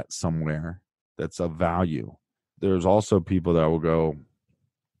sell that somewhere that's of value, there's also people that will go,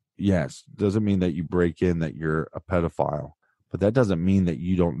 yes, doesn't mean that you break in that you're a pedophile, but that doesn't mean that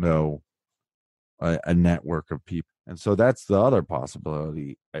you don't know a network of people. And so that's the other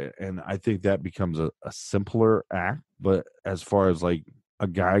possibility. And I think that becomes a simpler act. But as far as like a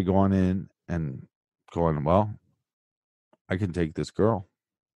guy going in and going, well, I can take this girl.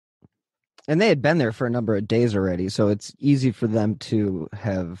 And they had been there for a number of days already, so it's easy for them to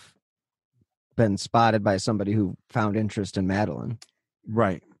have been spotted by somebody who found interest in Madeleine.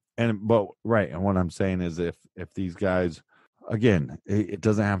 Right. And what I'm saying is if these guys, again, it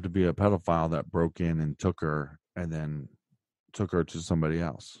doesn't have to be a pedophile that broke in and took her and then took her to somebody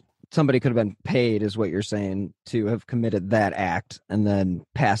else. Somebody could have been paid, is what you're saying, to have committed that act and then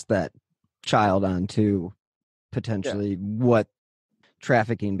passed that child on to potentially what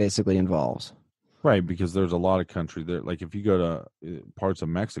trafficking basically involves. Right, because there's a lot of country there. Like if you go to parts of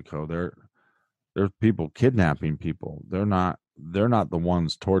Mexico, there's people kidnapping people. They're not the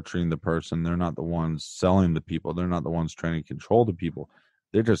ones torturing the person. They're not the ones selling the people. They're not the ones trying to control the people.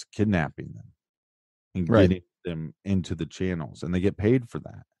 They're just kidnapping them and getting them into the channels, and they get paid for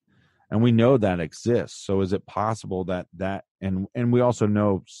that. And we know that exists. So is it possible that and we also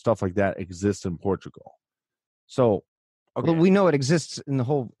know stuff like that exists in Portugal? So, okay. Well, we know it exists in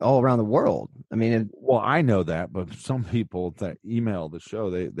all around the world. I mean, well, I know that, but some people that email the show,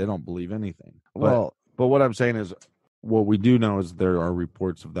 they don't believe anything. Well, but what I'm saying is, what we do know is there are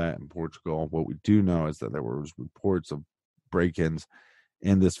reports of that in Portugal. What we do know is that there was reports of break-ins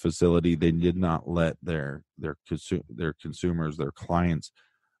in this facility. They did not let their consumers, their clients,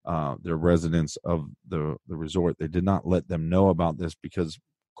 their residents of the resort, they did not let them know about this because,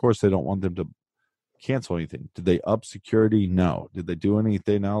 of course, they don't want them to cancel anything. Did they up security? No. Did they do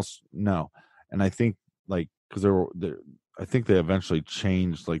anything else? No. And I think because I think they eventually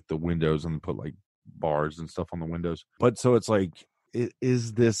changed like the windows and put like bars and stuff on the windows. But so it's like,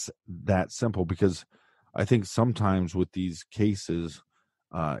 is this that simple? Because I think sometimes with these cases,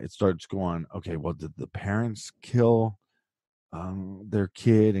 it starts going, okay, well, did the parents kill their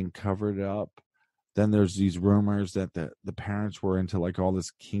kid and cover it up? Then there's these rumors that the parents were into like all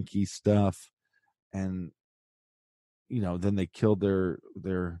this kinky stuff, and then they killed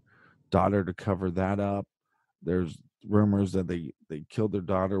their daughter to cover that up. There's rumors that they killed their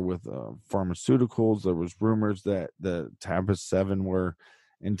daughter with pharmaceuticals. There was rumors that the Tabas 7 were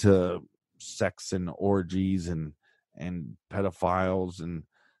into sex and orgies and pedophiles,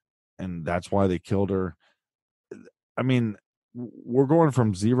 and that's why they killed her. I mean, we're going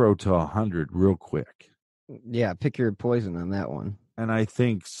from 0 to 100 real quick. Yeah, pick your poison on that one. And I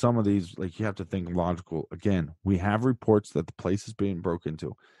think some of these, like, you have to think logical. Again, we have reports that the place is being broken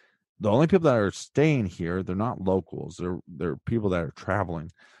into. The only people that are staying here, they're not locals. They're people that are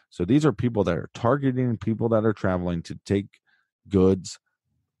traveling. So these are people that are targeting people that are traveling to take goods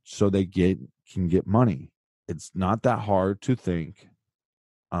so they can get money. It's not that hard to think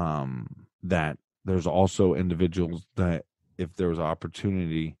that there's also individuals that if there was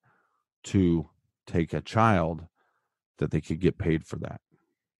opportunity to take a child, that they could get paid for that.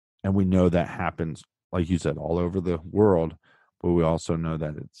 And we know that happens, like you said, all over the world, but we also know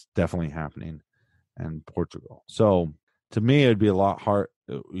that it's definitely happening in Portugal. So to me, it'd be a lot hard.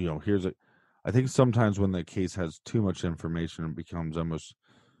 I think sometimes when the case has too much information, it becomes almost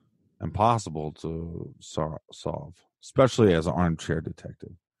impossible to solve, especially as an armchair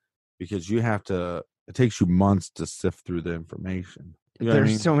detective, because it takes you months to sift through the information. You know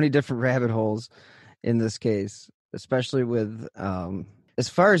There's so many different rabbit holes in this case, especially with as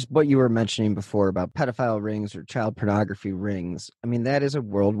far as what you were mentioning before about pedophile rings or child pornography rings. I mean, that is a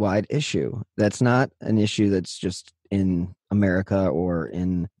worldwide issue. That's not an issue that's just in America or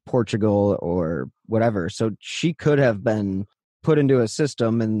in Portugal or whatever. So she could have been put into a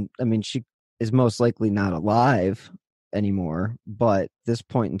system, and I mean, she is most likely not alive anymore. But this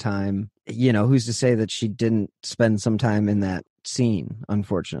point in time, who's to say that she didn't spend some time in that scene,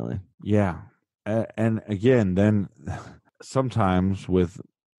 unfortunately. Yeah. And again, then sometimes with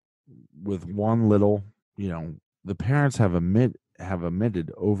one little, the parents have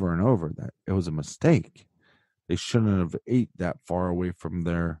admitted over and over that it was a mistake. They shouldn't have ate that far away from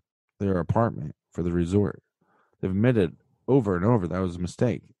their apartment for the resort. They've admitted over and over that was a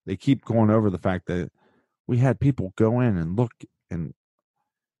mistake. They keep going over the fact that we had people go in and look and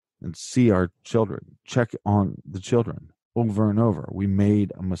see our children, check on the children over and over. We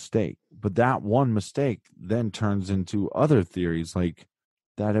made a mistake. But that one mistake then turns into other theories, like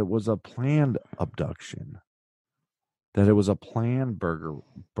that it was a planned abduction, that it was a planned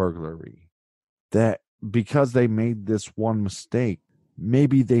burglary, that because they made this one mistake,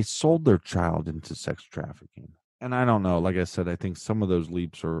 maybe they sold their child into sex trafficking. And I don't know. Like I said, I think some of those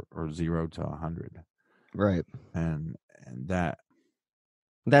leaps are 0 to 100. Right. And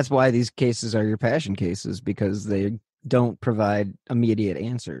that's why these cases are your passion cases, because they don't provide immediate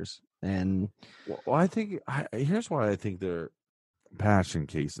answers. And well, I think here's why I think they're passion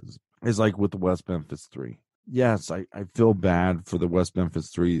cases is like with the West Memphis 3. Yes, I feel bad for the West Memphis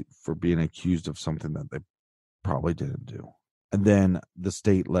 3 for being accused of something that they probably didn't do. And then the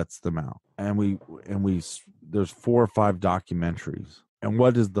state lets them out. And we there's 4 or 5 documentaries. And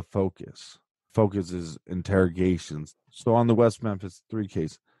what is the focus? Focus is interrogations. So on the West Memphis 3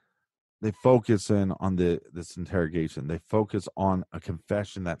 case, they focus in on this interrogation. They focus on a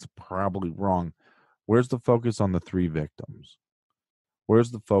confession that's probably wrong. Where's the focus on the 3 victims?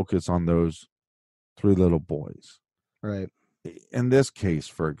 Where's the focus on those 3 little boys? Right. In this case,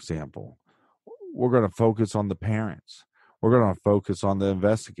 for example, we're going to focus on the parents. We're going to focus on the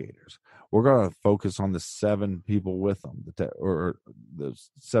investigators. We're going to focus on the 7 people with them, or the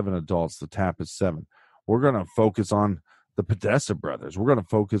 7 adults. The tap is 7. We're going to focus on the Podesta brothers. We're going to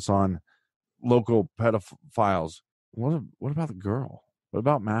focus on local pedophiles. What about the girl? What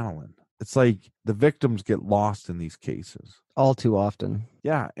about Madeleine? It's like the victims get lost in these cases all too often.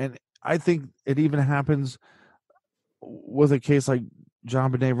 Yeah, and I think it even happens with a case like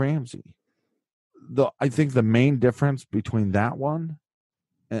John Benet Ramsey. I think the main difference between that one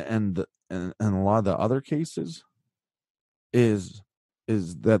and a lot of the other cases is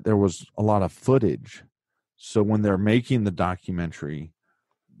that there was a lot of footage. So when they're making the documentary,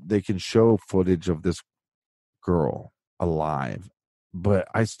 they can show footage of this girl alive, but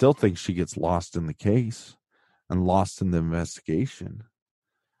I still think she gets lost in the case and lost in the investigation.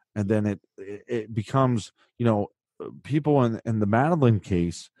 And then it becomes, people in the Madeleine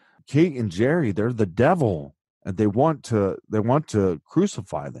case, Kate and Jerry, they're the devil, and they want to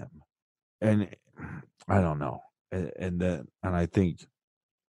crucify them. And I don't know. And I think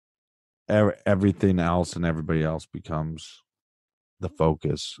everything else and everybody else becomes the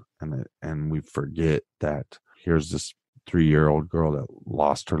focus, and we forget that here's this 3-year-old girl that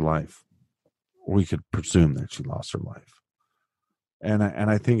lost her life. We could presume that she lost her life. And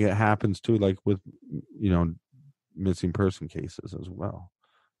I think it happens too, like with, missing person cases as well.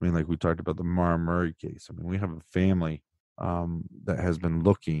 I mean, like we talked about the Mara Murray case. I mean, we have a family that has been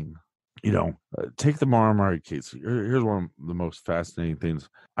looking, take the Mara Murray case. Here's one of the most fascinating things.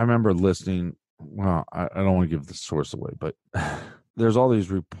 I remember listening, well, I don't want to give the source away, but there's all these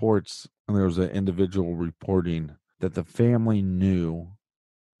reports, and there was an individual reporting that the family knew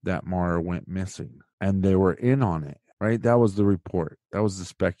that Mara went missing, and they were in on it, right? That was the report. That was the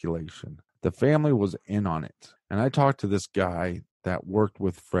speculation. The family was in on it. And I talked to this guy that worked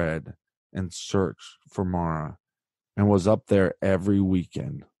with Fred and searched for Mara and was up there every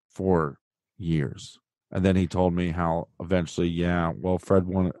weekend for years. And then he told me how eventually, Fred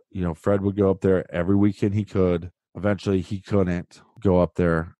would go up there every weekend he could. Eventually he couldn't go up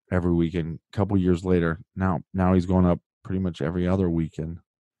there every weekend. A couple years later, now he's going up pretty much every other weekend.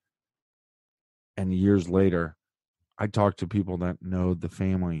 And years later, I talked to people that know the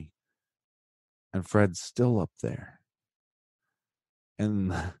family, and Fred's still up there.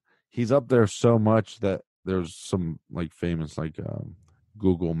 And he's up there so much that there's some like famous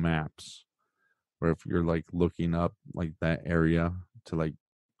Google Maps, where if you're like looking up like that area to like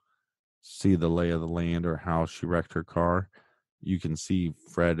see the lay of the land or how she wrecked her car, you can see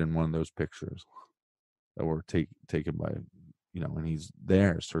Fred in one of those pictures that were taken by, and he's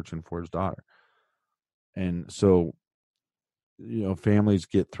there searching for his daughter. And so, families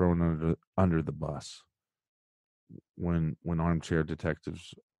get thrown under the bus when armchair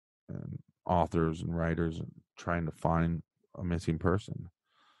detectives and authors and writers are trying to find a missing person.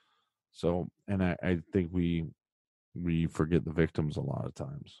 So, and I think we forget the victims a lot of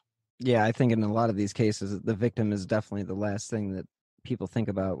times. Yeah, I think in a lot of these cases, the victim is definitely the last thing that people think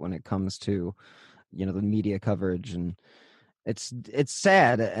about when it comes to, the media coverage. And it's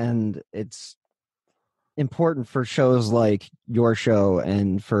sad, and it's important for shows like your show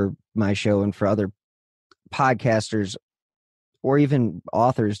and for my show and for other podcasters or even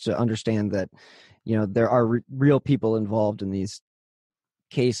authors to understand that, there are real people involved in these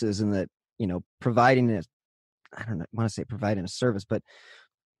cases, and that, providing it, I don't want to say providing a service, but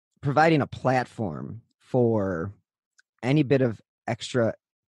providing a platform for any bit of extra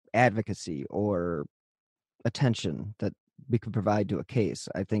advocacy or attention that we could provide to a case,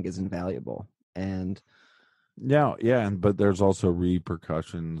 I think is invaluable. And but there's also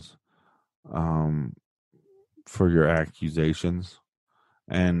repercussions for your accusations.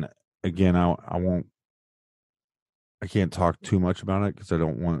 And again, I can't talk too much about it because I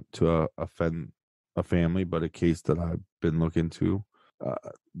don't want to offend a family, but a case that I've been looking to,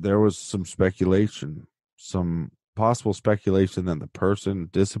 there was some possible speculation that the person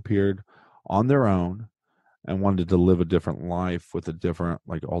disappeared on their own and wanted to live a different life with a different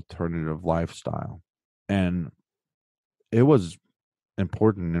alternative lifestyle. And it was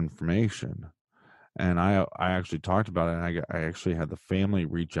important information. And I actually talked about it, and I actually had the family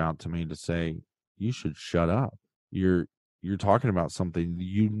reach out to me to say, you should shut up. You're talking about something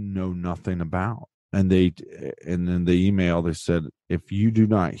you know nothing about. And then the email, they said, if you do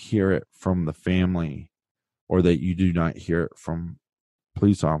not hear it from the family, or that you do not hear it from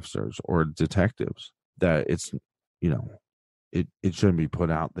police officers or detectives, that it's, it shouldn't be put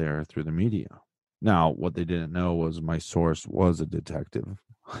out there through the media. Now, what they didn't know was my source was a detective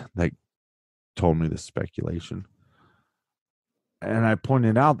that told me this speculation. And I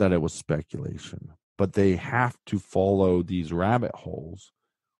pointed out that it was speculation, but they have to follow these rabbit holes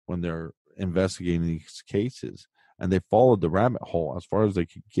when they're investigating these cases. And they followed the rabbit hole as far as they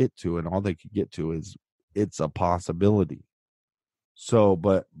could get to, and all they could get to is it's a possibility. So,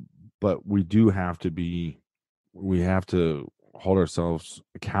 but we have to hold ourselves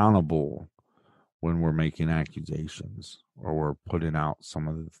accountable when we're making accusations or we're putting out some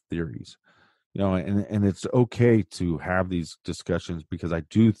of the theories, and it's okay to have these discussions, because I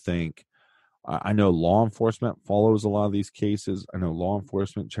do think, I know law enforcement follows a lot of these cases. I know law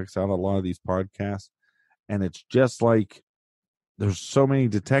enforcement checks out a lot of these podcasts, and it's just like there's so many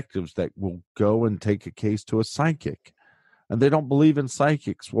detectives that will go and take a case to a psychic, and they don't believe in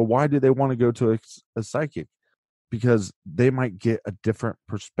psychics. Well, why do they want to go to a psychic? Because they might get a different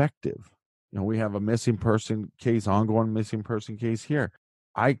perspective. We have a missing person case, ongoing missing person case here.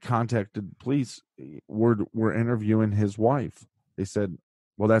 I contacted police. We're interviewing his wife. They said,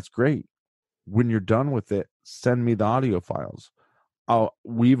 well, that's great. When you're done with it, send me the audio files.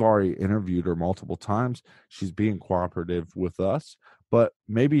 We've already interviewed her multiple times. She's being cooperative with us, but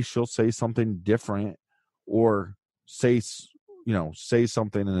maybe she'll say something different, or say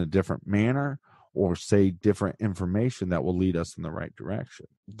something in a different manner, or say different information that will lead us in the right direction.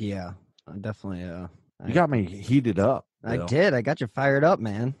 Yeah, definitely. You got me heated up, Bill. I did. I got you fired up,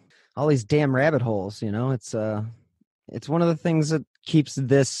 man. All these damn rabbit holes, it's one of the things that keeps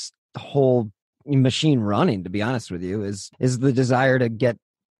this whole machine running, to be honest with you, is the desire to get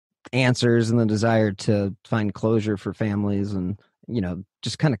answers and the desire to find closure for families, and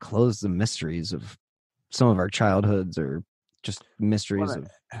just kind of close the mysteries of some of our childhoods or just mysteries of.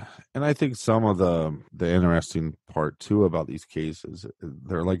 And I think some of the interesting part too about these cases,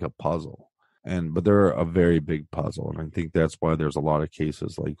 they're like a puzzle. But they're a very big puzzle. And I think that's why there's a lot of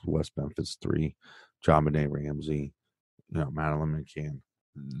cases like West Memphis 3, JonBenet Ramsey, Madeleine McCann,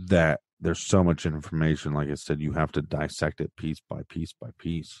 that there's so much information. Like I said, you have to dissect it piece by piece by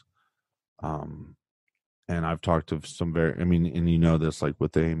piece. And I've talked to some and this, like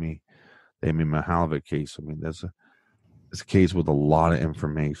with the Amy Mihalovic case. I mean, it's a case with a lot of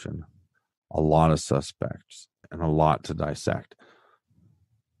information, a lot of suspects, and a lot to dissect.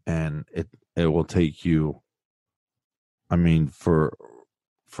 And it will take you, for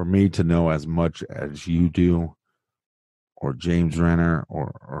me to know as much as you do, or James Renner,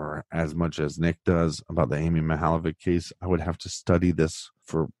 or as much as Nick does about the Amy Mihalovic case, I would have to study this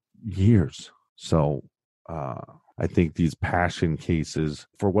for years. So I think these passion cases,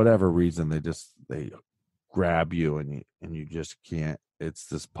 for whatever reason, they grab you, and you just can't. It's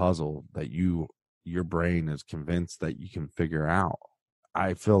this puzzle that your brain is convinced that you can figure out.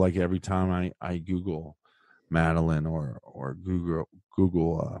 I feel like every time I Google Madeleine or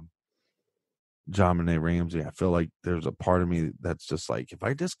Google JonBenet Ramsey, I feel like there's a part of me that's just like, if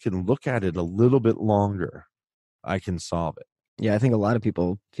I just can look at it a little bit longer, I can solve it. Yeah, I think a lot of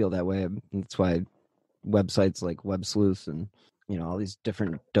people feel that way. That's why websites like Web Sleuth and all these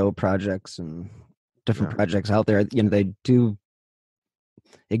different Doe projects and different projects out there, they do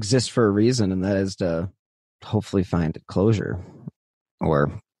exist for a reason, and that is to hopefully find closure,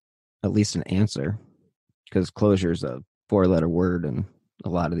 or at least an answer, because closure is a 4-letter word in a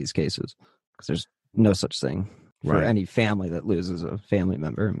lot of these cases, because there's no such thing for any family that loses a family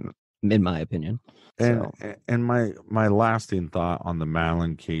member, in my opinion. And my lasting thought on the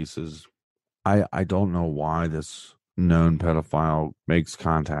Madeleine case is, I don't know why this known pedophile makes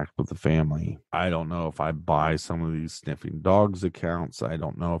contact with the family. I don't know if I buy some of these sniffing dogs accounts. I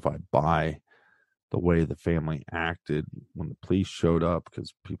don't know if I buy the way the family acted when the police showed up,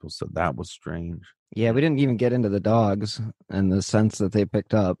 because people said that was strange. Yeah, we didn't even get into the dogs and the sense that they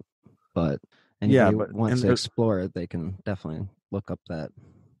picked up, but anybody who wants to explore it, they can definitely look up that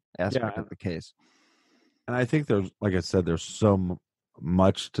aspect of the case. And I think there's, like I said, there's so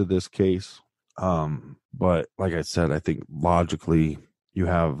much to this case. But like I said, I think logically, you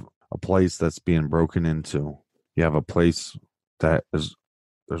have a place that's being broken into. You have a place that is,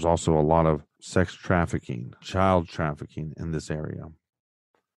 there's also a lot of sex trafficking, child trafficking in this area.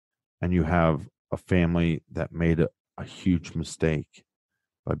 And you have a family that made a huge mistake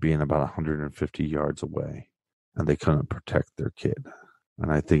by being about 150 yards away, and they couldn't protect their kid.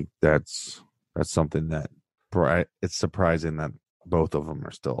 And I think that's something that it's surprising that both of them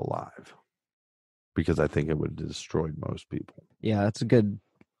are still alive, because I think it would have destroyed most people. Yeah, that's a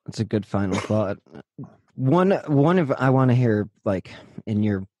good final thought. One of I want to hear, like, in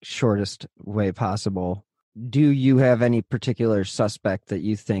your shortest way possible, do you have any particular suspect that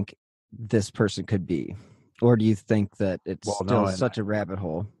you think this person could be? Or do you think that it's such a rabbit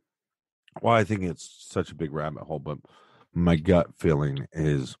hole? Well, I think it's such a big rabbit hole, but my gut feeling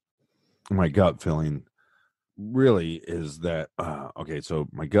really is that, so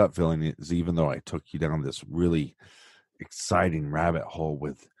my gut feeling is, even though I took you down this really exciting rabbit hole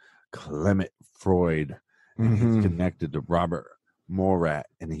with Clement Freud, and he's connected to Robert Morat,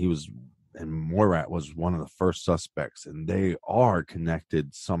 and Morat was one of the first suspects, and they are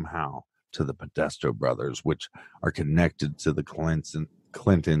connected somehow to the Podesta brothers, which are connected to the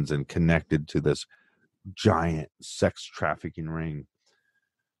Clintons and connected to this giant sex trafficking ring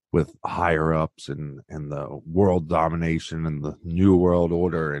with higher ups and the world domination and the New World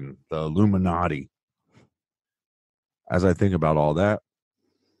Order and the Illuminati. As I think about all that,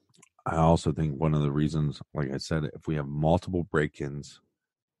 I also think one of the reasons, like I said, if we have multiple break-ins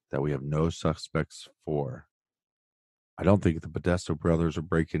that we have no suspects for, I don't think the Podesta brothers are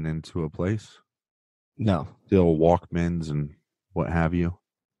breaking into a place. No. Still Walkmans and what have you.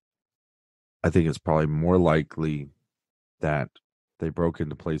 I think it's probably more likely that they broke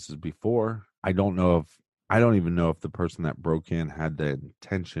into places before. I don't even know if the person that broke in had the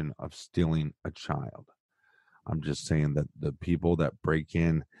intention of stealing a child. I'm just saying that the people that break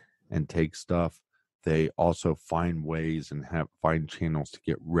in and take stuff, they also find ways and find channels to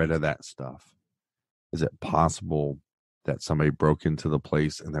get rid of that stuff. Is it possible that somebody broke into the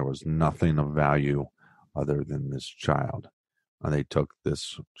place and there was nothing of value other than this child, and they took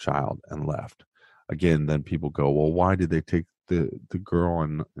this child and left? Again, then people go, well, why did they take the girl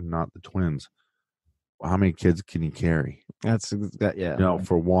and not the twins? Well, how many kids can you carry?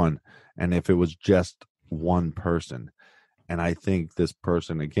 For one. And if it was just one person, and I think this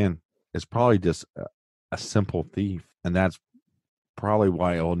person, again, is probably just a simple thief, and that's probably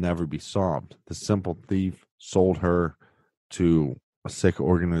why it will never be solved. The simple thief sold her to a sick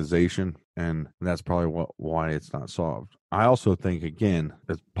organization, and that's probably why it's not solved. I also think, again,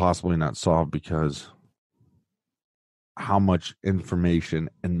 it's possibly not solved because how much information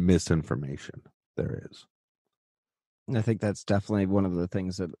and misinformation there is. And I think that's definitely one of the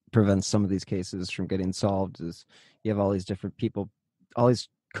things that prevents some of these cases from getting solved is you have all these different people, all these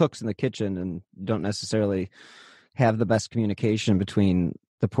cooks in the kitchen, and don't necessarily have the best communication between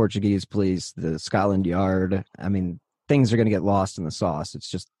the Portuguese police, the Scotland Yard. I mean, things are going to get lost in the sauce.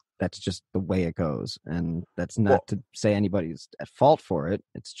 That's just the way it goes. And that's not to say anybody's at fault for it.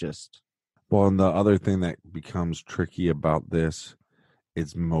 It's just. Well, and the other thing that becomes tricky about this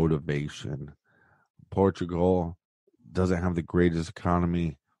is motivation. Portugal doesn't have the greatest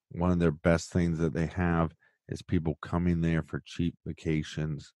economy. One of their best things that they have is people coming there for cheap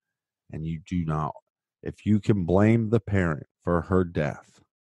vacations. And you do not, if you can blame the parent for her death,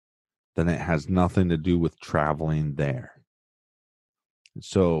 then it has nothing to do with traveling there.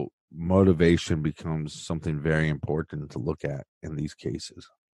 So motivation becomes something very important to look at in these cases.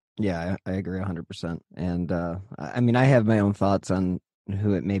 Yeah, I agree 100%. And I mean, I have my own thoughts on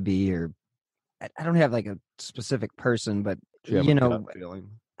who it may be, or I don't have like a specific person, but you know,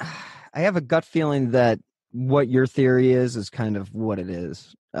 I have a gut feeling that what your theory is kind of what it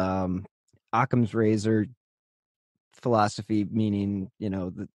is. Occam's razor philosophy, meaning, you know,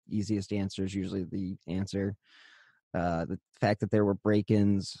 the easiest answer is usually the answer. The fact that there were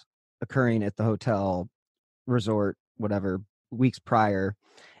break-ins occurring at the hotel, resort, whatever, weeks prior,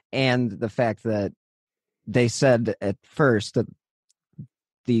 and the fact that they said at first that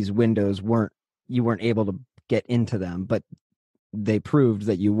these windows you weren't able to get into them, but they proved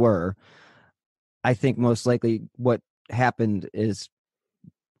that you were. I think most likely what happened is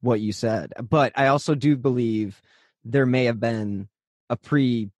what you said. But I also do believe there may have been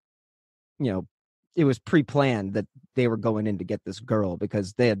it was pre-planned that they were going in to get this girl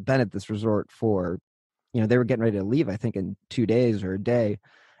because they had been at this resort for, they were getting ready to leave, I think in 2 days or a day.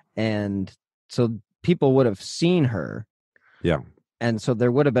 And so people would have seen her. Yeah. And so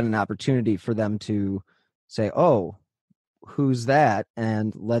there would have been an opportunity for them to say, oh, who's that?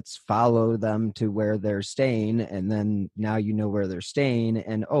 And let's follow them to where they're staying. And then now you know where they're staying.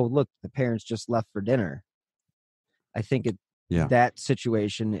 And, oh, look, the parents just left for dinner. I think that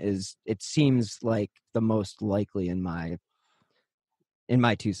situation it seems like the most likely in my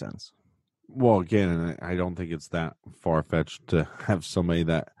 2 cents. Well, again, I don't think it's that far-fetched to have somebody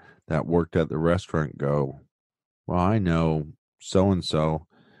that worked at the restaurant go, well, I know so-and-so,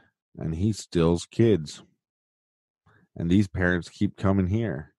 and he steals kids. And these parents keep coming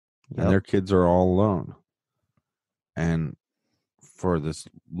here, and their kids are all alone. And for this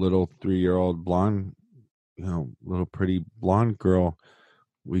little 3-year-old blonde, little pretty blonde girl,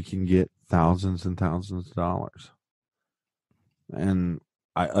 we can get thousands and thousands of dollars. And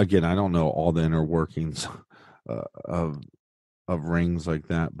I don't know all the inner workings of rings like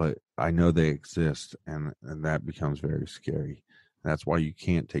that, but I know they exist, and that becomes very scary. That's why you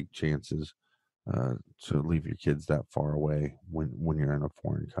can't take chances to leave your kids that far away when you're in a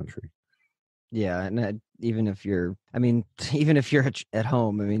foreign country. Yeah, and even if you're at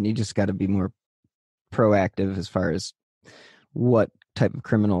home, I mean, you just got to be more proactive as far as what type of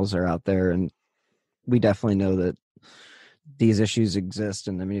criminals are out there. And we definitely know that these issues exist.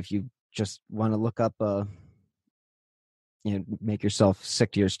 And I mean, if you just want to look up make yourself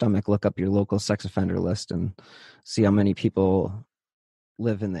sick to your stomach, look up your local sex offender list and see how many people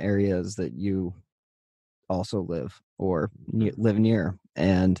live in the areas that you also live or live near.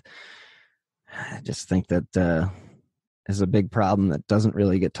 And I just think that is a big problem that doesn't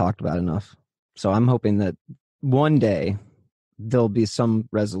really get talked about enough. So I'm hoping that one day there'll be some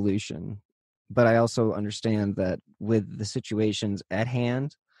resolution, but I also understand that with the situations at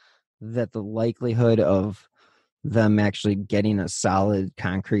hand, that the likelihood of them actually getting a solid,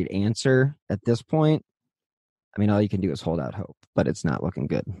 concrete answer at this point, I mean, all you can do is hold out hope, but it's not looking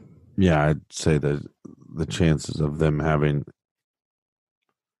good. Yeah, I'd say that the chances of them having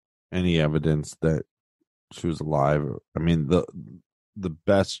any evidence that she was alive, I mean, the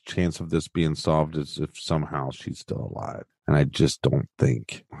best chance of this being solved is if somehow she's still alive. And I just don't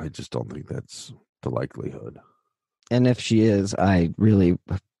think that's the likelihood. And if she is, I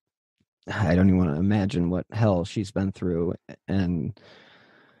don't even want to imagine what hell she's been through. And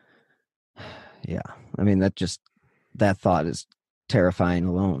yeah, I mean, that thought is terrifying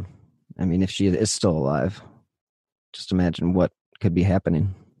alone. I mean, if she is still alive, just imagine what could be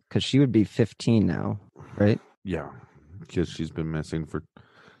happening, because she would be 15 now, right? Yeah, because she's been missing for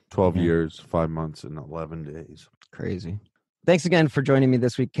 12 years, 5 months, and 11 days. Crazy. Thanks again for joining me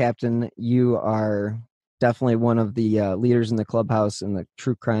this week, Captain. You are definitely one of the leaders in the clubhouse in the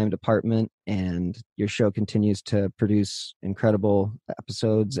true crime department, and your show continues to produce incredible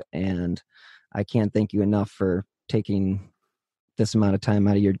episodes, and I can't thank you enough for taking this amount of time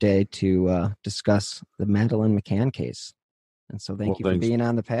out of your day to discuss the Madeleine Mccann case. And so thank you for being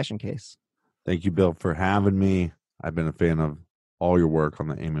on the Passion Case. Thank you, Bill, for having me. I've been a fan of all your work on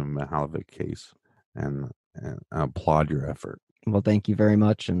the Amy Mihalovic case, and I applaud your effort. Well, thank you very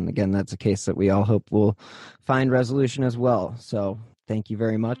much. And again, that's a case that we all hope will find resolution as well. So thank you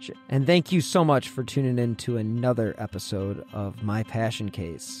very much. And thank you so much for tuning in to another episode of My Passion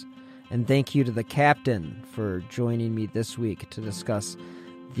Case. And thank you to the Captain for joining me this week to discuss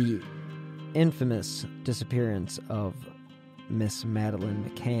the infamous disappearance of Miss Madeleine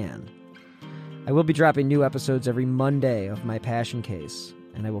Mccann. I will be dropping new episodes every Monday of My Passion Case,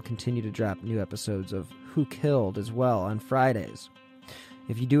 and I will continue to drop new episodes of Who Killed as well on Fridays.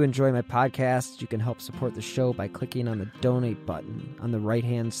 If you do enjoy my podcasts, you can help support the show by clicking on the donate button on the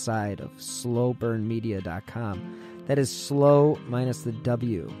right-hand side of slowburnmedia.com. That is slow minus the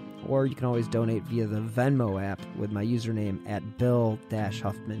W. Or you can always donate via the Venmo app with my username at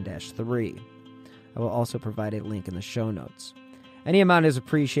Bill-Huffman-3. I will also provide a link in the show notes. Any amount is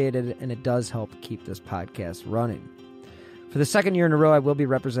appreciated, and it does help keep this podcast running. For the second year in a row, I will be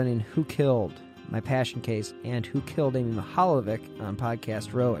representing Who Killed, My Passion Case, and Who Killed Amy Mihalovic on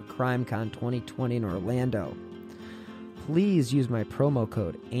Podcast Row at CrimeCon 2020 in Orlando. Please use my promo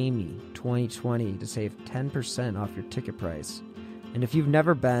code AMY2020 to save 10% off your ticket price. And if you've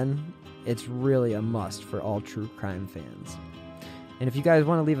never been, it's really a must for all true crime fans. And if you guys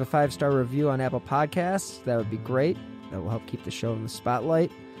want to leave a 5-star review on Apple Podcasts, that would be great. That will help keep the show in the spotlight.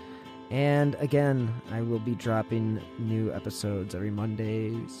 And again, I will be dropping new episodes every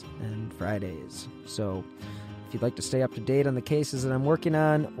Mondays and Fridays. So if you'd like to stay up to date on the cases that I'm working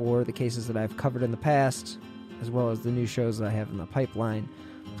on or the cases that I've covered in the past, as well as the new shows that I have in the pipeline,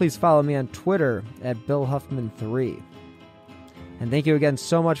 please follow me on Twitter at BillHuffman3. And thank you again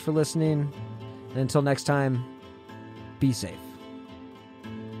so much for listening. And until next time, be safe.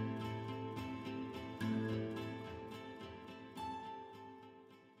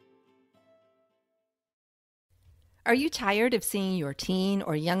 Are you tired of seeing your teen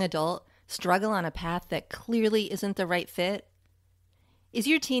or young adult struggle on a path that clearly isn't the right fit? Is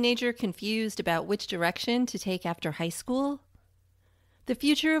your teenager confused about which direction to take after high school? The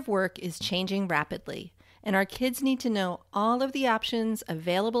future of work is changing rapidly, and our kids need to know all of the options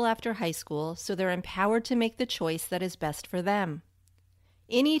available after high school so they're empowered to make the choice that is best for them.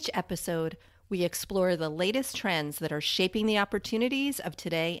 In each episode, we explore the latest trends that are shaping the opportunities of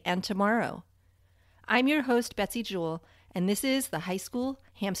today and tomorrow. I'm your host, Betsy Jewell, and this is the High School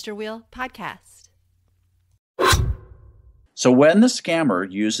Hamster Wheel Podcast. So when the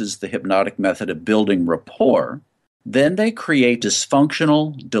scammer uses the hypnotic method of building rapport, then they create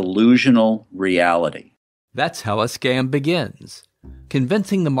dysfunctional, delusional reality. That's how a scam begins,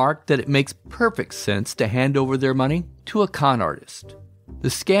 convincing the mark that it makes perfect sense to hand over their money to a con artist. The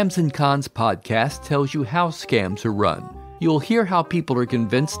Scams and Cons podcast tells you how scams are run. You'll hear how people are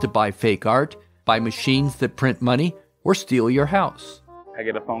convinced to buy fake art, buy machines that print money, or steal your house. I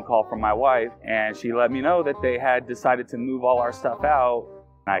get a phone call from my wife, and she let me know that they had decided to move all our stuff out.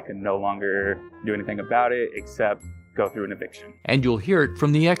 I could no longer do anything about it except go through an eviction. And you'll hear it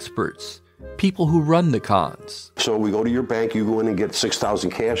from the experts, people who run the cons. So we go to your bank, you go in and get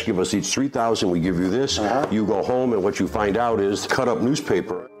 $6,000 cash, give us each $3,000, we give you this. You go home, and what you find out is cut up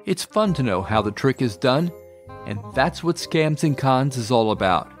newspaper. It's fun to know how the trick is done, and that's what Scams and Cons is all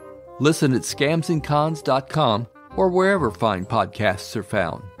about. Listen at scamsandcons.com or wherever fine podcasts are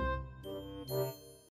found.